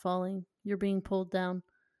 you're not falling, you're being pulled down.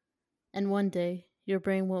 And one day, your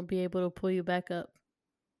brain won't be able to pull you back up.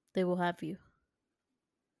 They will have you.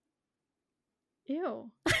 Ew.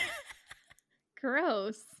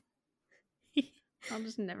 Gross. I'll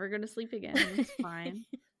just never go to sleep again. It's fine.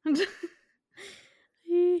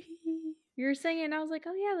 You were saying it, and I was like,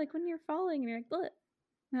 oh yeah, like when you're falling, and you're like, look.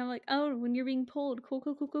 And I'm like, oh, when you're being pulled. Cool,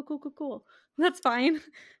 cool, cool, cool, cool, cool, cool. That's fine.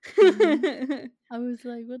 I was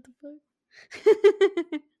like, what the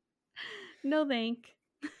fuck? No thank.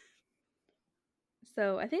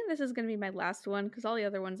 So I think this is going to be my last one because all the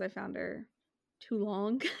other ones I found are too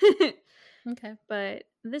long. Okay. But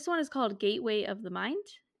this one is called Gateway of the Mind,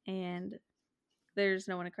 and there's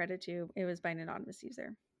no one to credit to. It was by an anonymous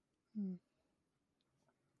user. Hmm.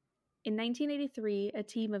 In 1983, a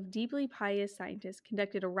team of deeply pious scientists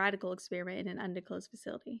conducted a radical experiment in an undisclosed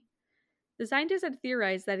facility. The scientists had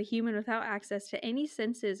theorized that a human without access to any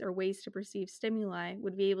senses or ways to perceive stimuli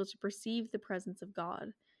would be able to perceive the presence of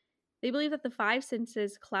God. They believed that the five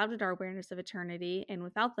senses clouded our awareness of eternity, and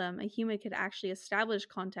without them, a human could actually establish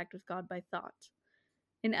contact with God by thought.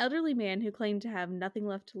 An elderly man who claimed to have nothing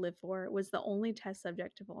left to live for was the only test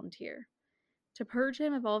subject to volunteer. To purge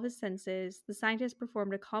him of all of his senses, the scientists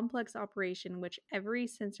performed a complex operation in which every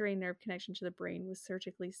sensory nerve connection to the brain was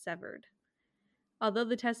surgically severed. Although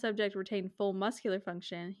the test subject retained full muscular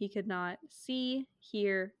function, he could not see,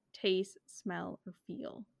 hear, taste, smell, or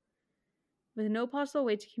feel. With no possible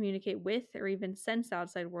way to communicate with or even sense the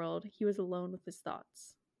outside world, he was alone with his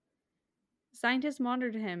thoughts. Scientists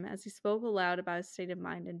monitored him as he spoke aloud about his state of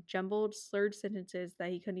mind and jumbled, slurred sentences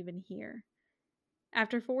that he couldn't even hear.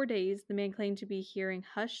 After 4 days, the man claimed to be hearing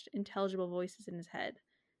hushed, intelligible voices in his head.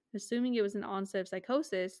 Assuming it was an onset of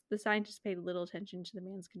psychosis, the scientists paid little attention to the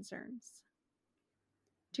man's concerns.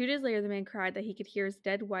 2 days later, the man cried that he could hear his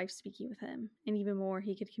dead wife speaking with him, and even more,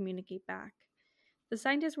 he could communicate back. The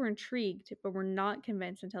scientists were intrigued, but were not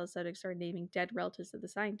convinced until the subject started naming dead relatives of the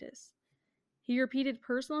scientists. He repeated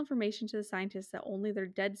personal information to the scientists that only their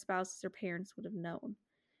dead spouses or parents would have known.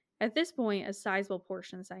 At this point, a sizable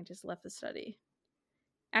portion of the scientists left the study.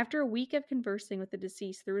 After a week of conversing with the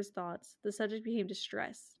deceased through his thoughts, the subject became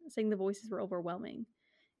distressed, saying the voices were overwhelming.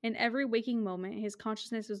 In every waking moment, his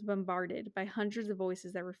consciousness was bombarded by hundreds of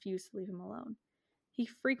voices that refused to leave him alone. He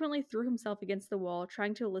frequently threw himself against the wall,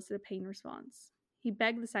 trying to elicit a pain response. He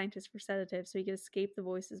begged the scientists for sedatives so he could escape the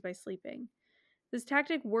voices by sleeping. This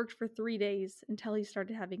tactic worked for 3 days until he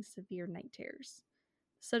started having severe night terrors.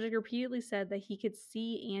 The subject repeatedly said that he could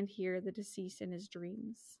see and hear the deceased in his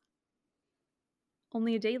dreams.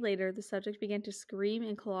 Only a day later, the subject began to scream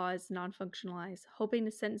and claw his non-functional eyes, hoping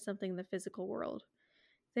to sense something in the physical world.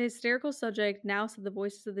 The hysterical subject now said the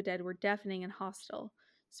voices of the dead were deafening and hostile,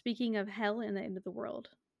 speaking of hell and the end of the world.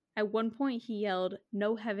 At one point, he yelled,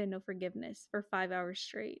 "No heaven, no forgiveness," for 5 hours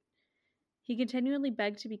straight. He continually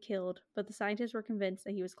begged to be killed, but the scientists were convinced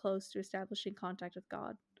that he was close to establishing contact with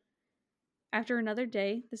God. After another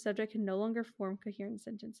day, the subject could no longer form coherent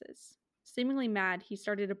sentences. Seemingly mad, he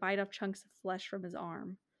started to bite off chunks of flesh from his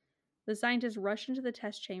arm. The scientists rushed into the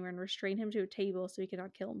test chamber and restrained him to a table so he could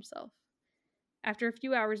not kill himself. After a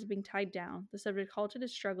few hours of being tied down, the subject halted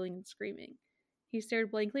his struggling and screaming. He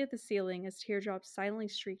stared blankly at the ceiling as teardrops silently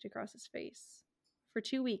streaked across his face. For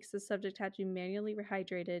 2 weeks, the subject had to be manually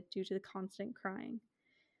rehydrated due to the constant crying.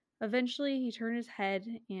 Eventually, he turned his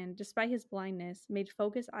head and, despite his blindness, made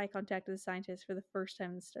focused eye contact with the scientist for the first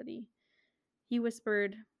time in the study. He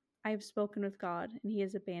whispered, "I have spoken with God, and he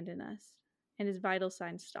has abandoned us," and his vital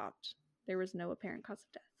signs stopped. There was no apparent cause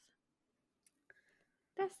of death.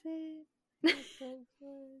 That's it. That's so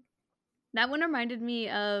good. That one reminded me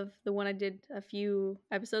of the one I did a few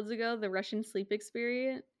episodes ago, the Russian sleep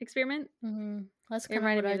experiment. That's It kind of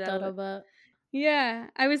reminded what me I of that thought one. about. Yeah,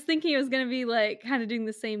 I was thinking it was gonna be like kind of doing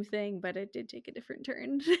the same thing, but it did take a different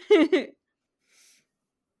turn.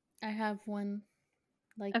 I have one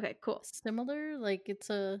like Okay, cool. similar. Like it's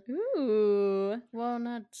a Ooh. well,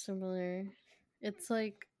 not similar. It's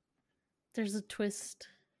like there's a twist.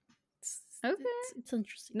 It's Okay. it's, it's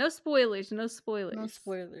interesting. No spoilers. No No spoilers.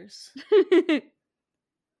 spoilers.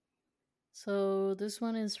 So this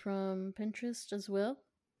one is from Pinterest as well.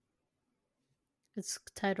 It's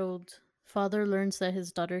titled Father Learns That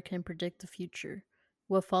His Daughter Can Predict the Future.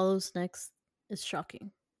 What follows next is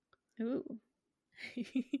shocking. Ooh.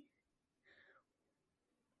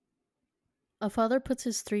 A father puts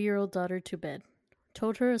his 3-year-old daughter to bed,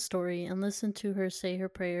 told her a story, and listened to her say her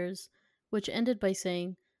prayers, which ended by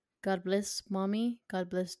saying, God bless mommy, God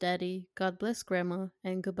bless daddy, God bless grandma,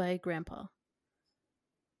 and goodbye, grandpa.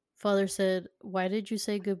 Father said, Why did you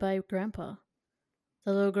say goodbye, grandpa?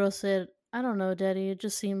 The little girl said, I don't know, daddy, it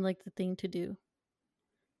just seemed like the thing to do.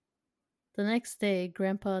 The next day,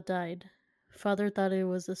 grandpa died. Father thought it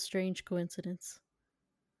was a strange coincidence.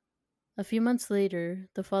 A few months later,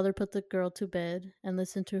 the father put the girl to bed and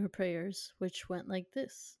listened to her prayers, which went like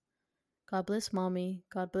this: God bless mommy,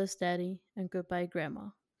 God bless daddy, and goodbye, grandma.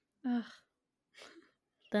 Ugh.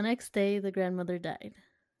 The next day, the grandmother died.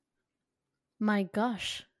 My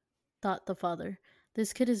gosh, thought the father,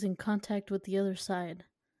 this kid is in contact with the other side.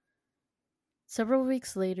 Several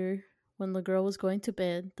weeks later, when the girl was going to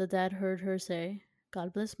bed, the dad heard her say,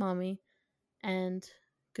 God bless mommy, and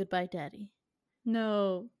goodbye, daddy.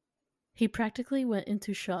 No. He practically went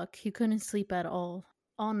into shock. He couldn't sleep at all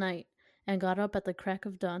night, and got up at the crack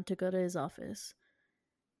of dawn to go to his office.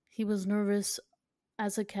 He was nervous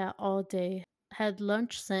as a cat all day, had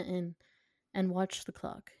lunch sent in, and watched the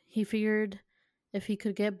clock. He figured if he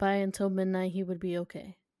could get by until midnight, he would be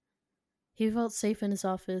okay. He felt safe in his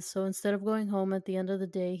office, so instead of going home at the end of the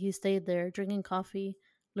day, he stayed there, drinking coffee,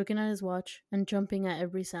 looking at his watch, and jumping at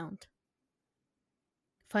every sound.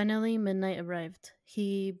 Finally, midnight arrived.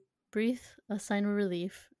 He breathed a sign of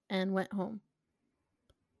relief and went home.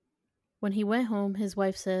 When he went home, his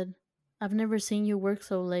wife said, I've never seen you work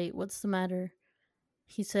so late. What's the matter?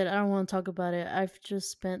 He said, I don't want to talk about it. I've just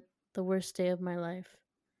spent the worst day of my life.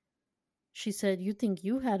 She said, You think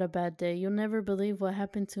you had a bad day. You'll never believe what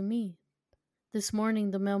happened to me. This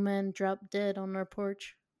morning, the mailman dropped dead on our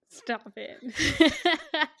porch. Stop it.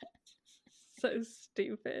 So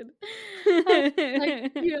stupid. I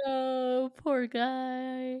was like, yo, poor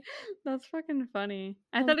guy. That's fucking funny.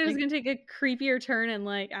 I I was thought it was like, gonna take a creepier turn and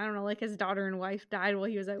like, I don't know, like his daughter and wife died while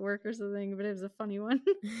he was at work or something, but it was a funny one.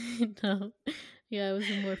 no. Yeah, it was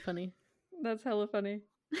more funny. That's hella funny.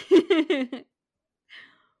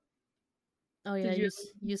 Oh, yeah, Did you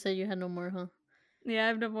you said you had no more, huh? Yeah, I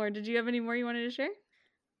have no more. Did you have any more you wanted to share?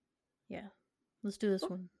 Yeah. Let's do this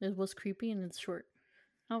Cool. one. It was creepy and it's short.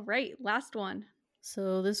 All right, last one.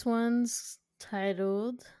 So this one's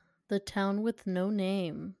titled The Town with No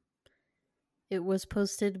Name. It was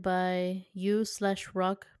posted by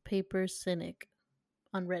u/rock paper cynic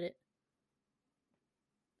on Reddit.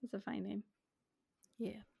 That's a fine name.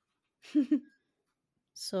 Yeah.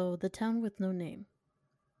 So, The Town with No Name.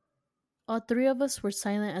 All three of us were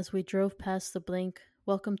silent as we drove past the blank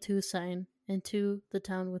Welcome to sign into the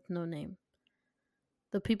town with no name.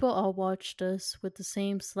 The people all watched us with the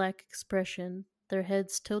same slack expression, their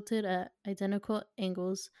heads tilted at identical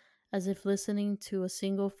angles as if listening to a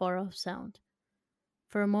single far off sound.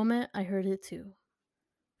 For a moment, I heard it too.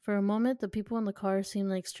 For a moment, the people in the car seemed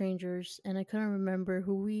like strangers, and I couldn't remember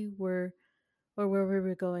who we were or where we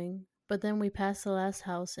were going. But then we passed the last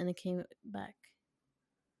house and it came back.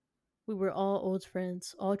 We were all old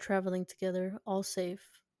friends, all traveling together, all safe.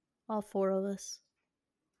 All four of us.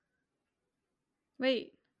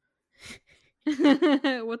 Wait.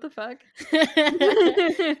 What the fuck?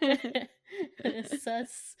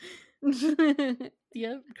 Sus.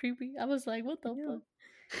 Yep, creepy. I was like, what the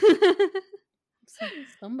fuck?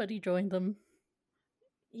 Somebody joined them.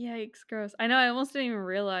 Yikes, gross. I know, I almost didn't even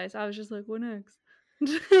realize. I was just like, what next?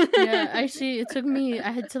 Yeah, actually, it took me,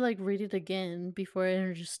 I had to like read it again before I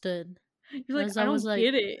understood. You're like, As I I was don't like,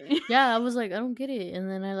 get it. yeah, I was like, I don't get it. And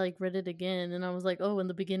then I like read it again and I was like, oh, in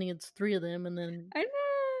the beginning it's three of them and then I know.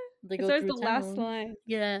 they It's go always through the last town. line.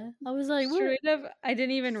 Yeah. I was like, what? Straight up, I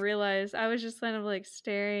didn't even realize. I was just kind of like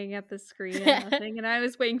staring at the screen and nothing. And I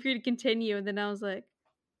was waiting for you to continue. And then I was like,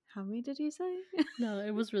 how many did you say? No,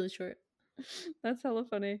 it was really short. That's hella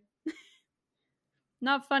funny.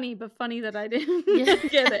 Not funny, but funny that I didn't Yeah.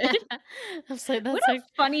 get it. I was like, What that's a like,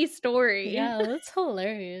 funny story. yeah, that's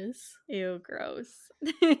hilarious. Ew, gross.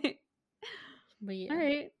 But All yeah.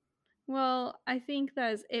 right. Well, I think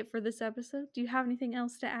that's it for this episode. Do you have anything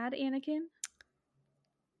else to add, Anakin?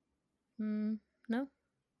 No.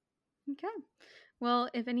 Okay. Well,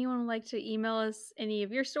 if anyone would like to email us any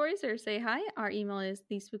of your stories or say hi, our email is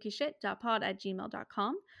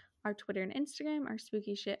thespookyshit.pod@gmail.com. Our Twitter and Instagram are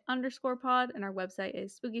spookyshit_pod, and our website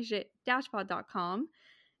is spookyshit-pod.com.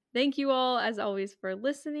 Thank you all, as always, for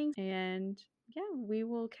listening, and yeah, we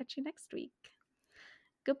will catch you next week.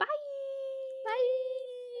 Goodbye! Bye!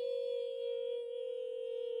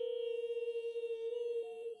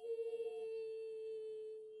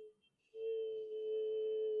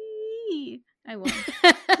 I won.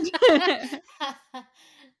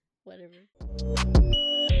 Whatever.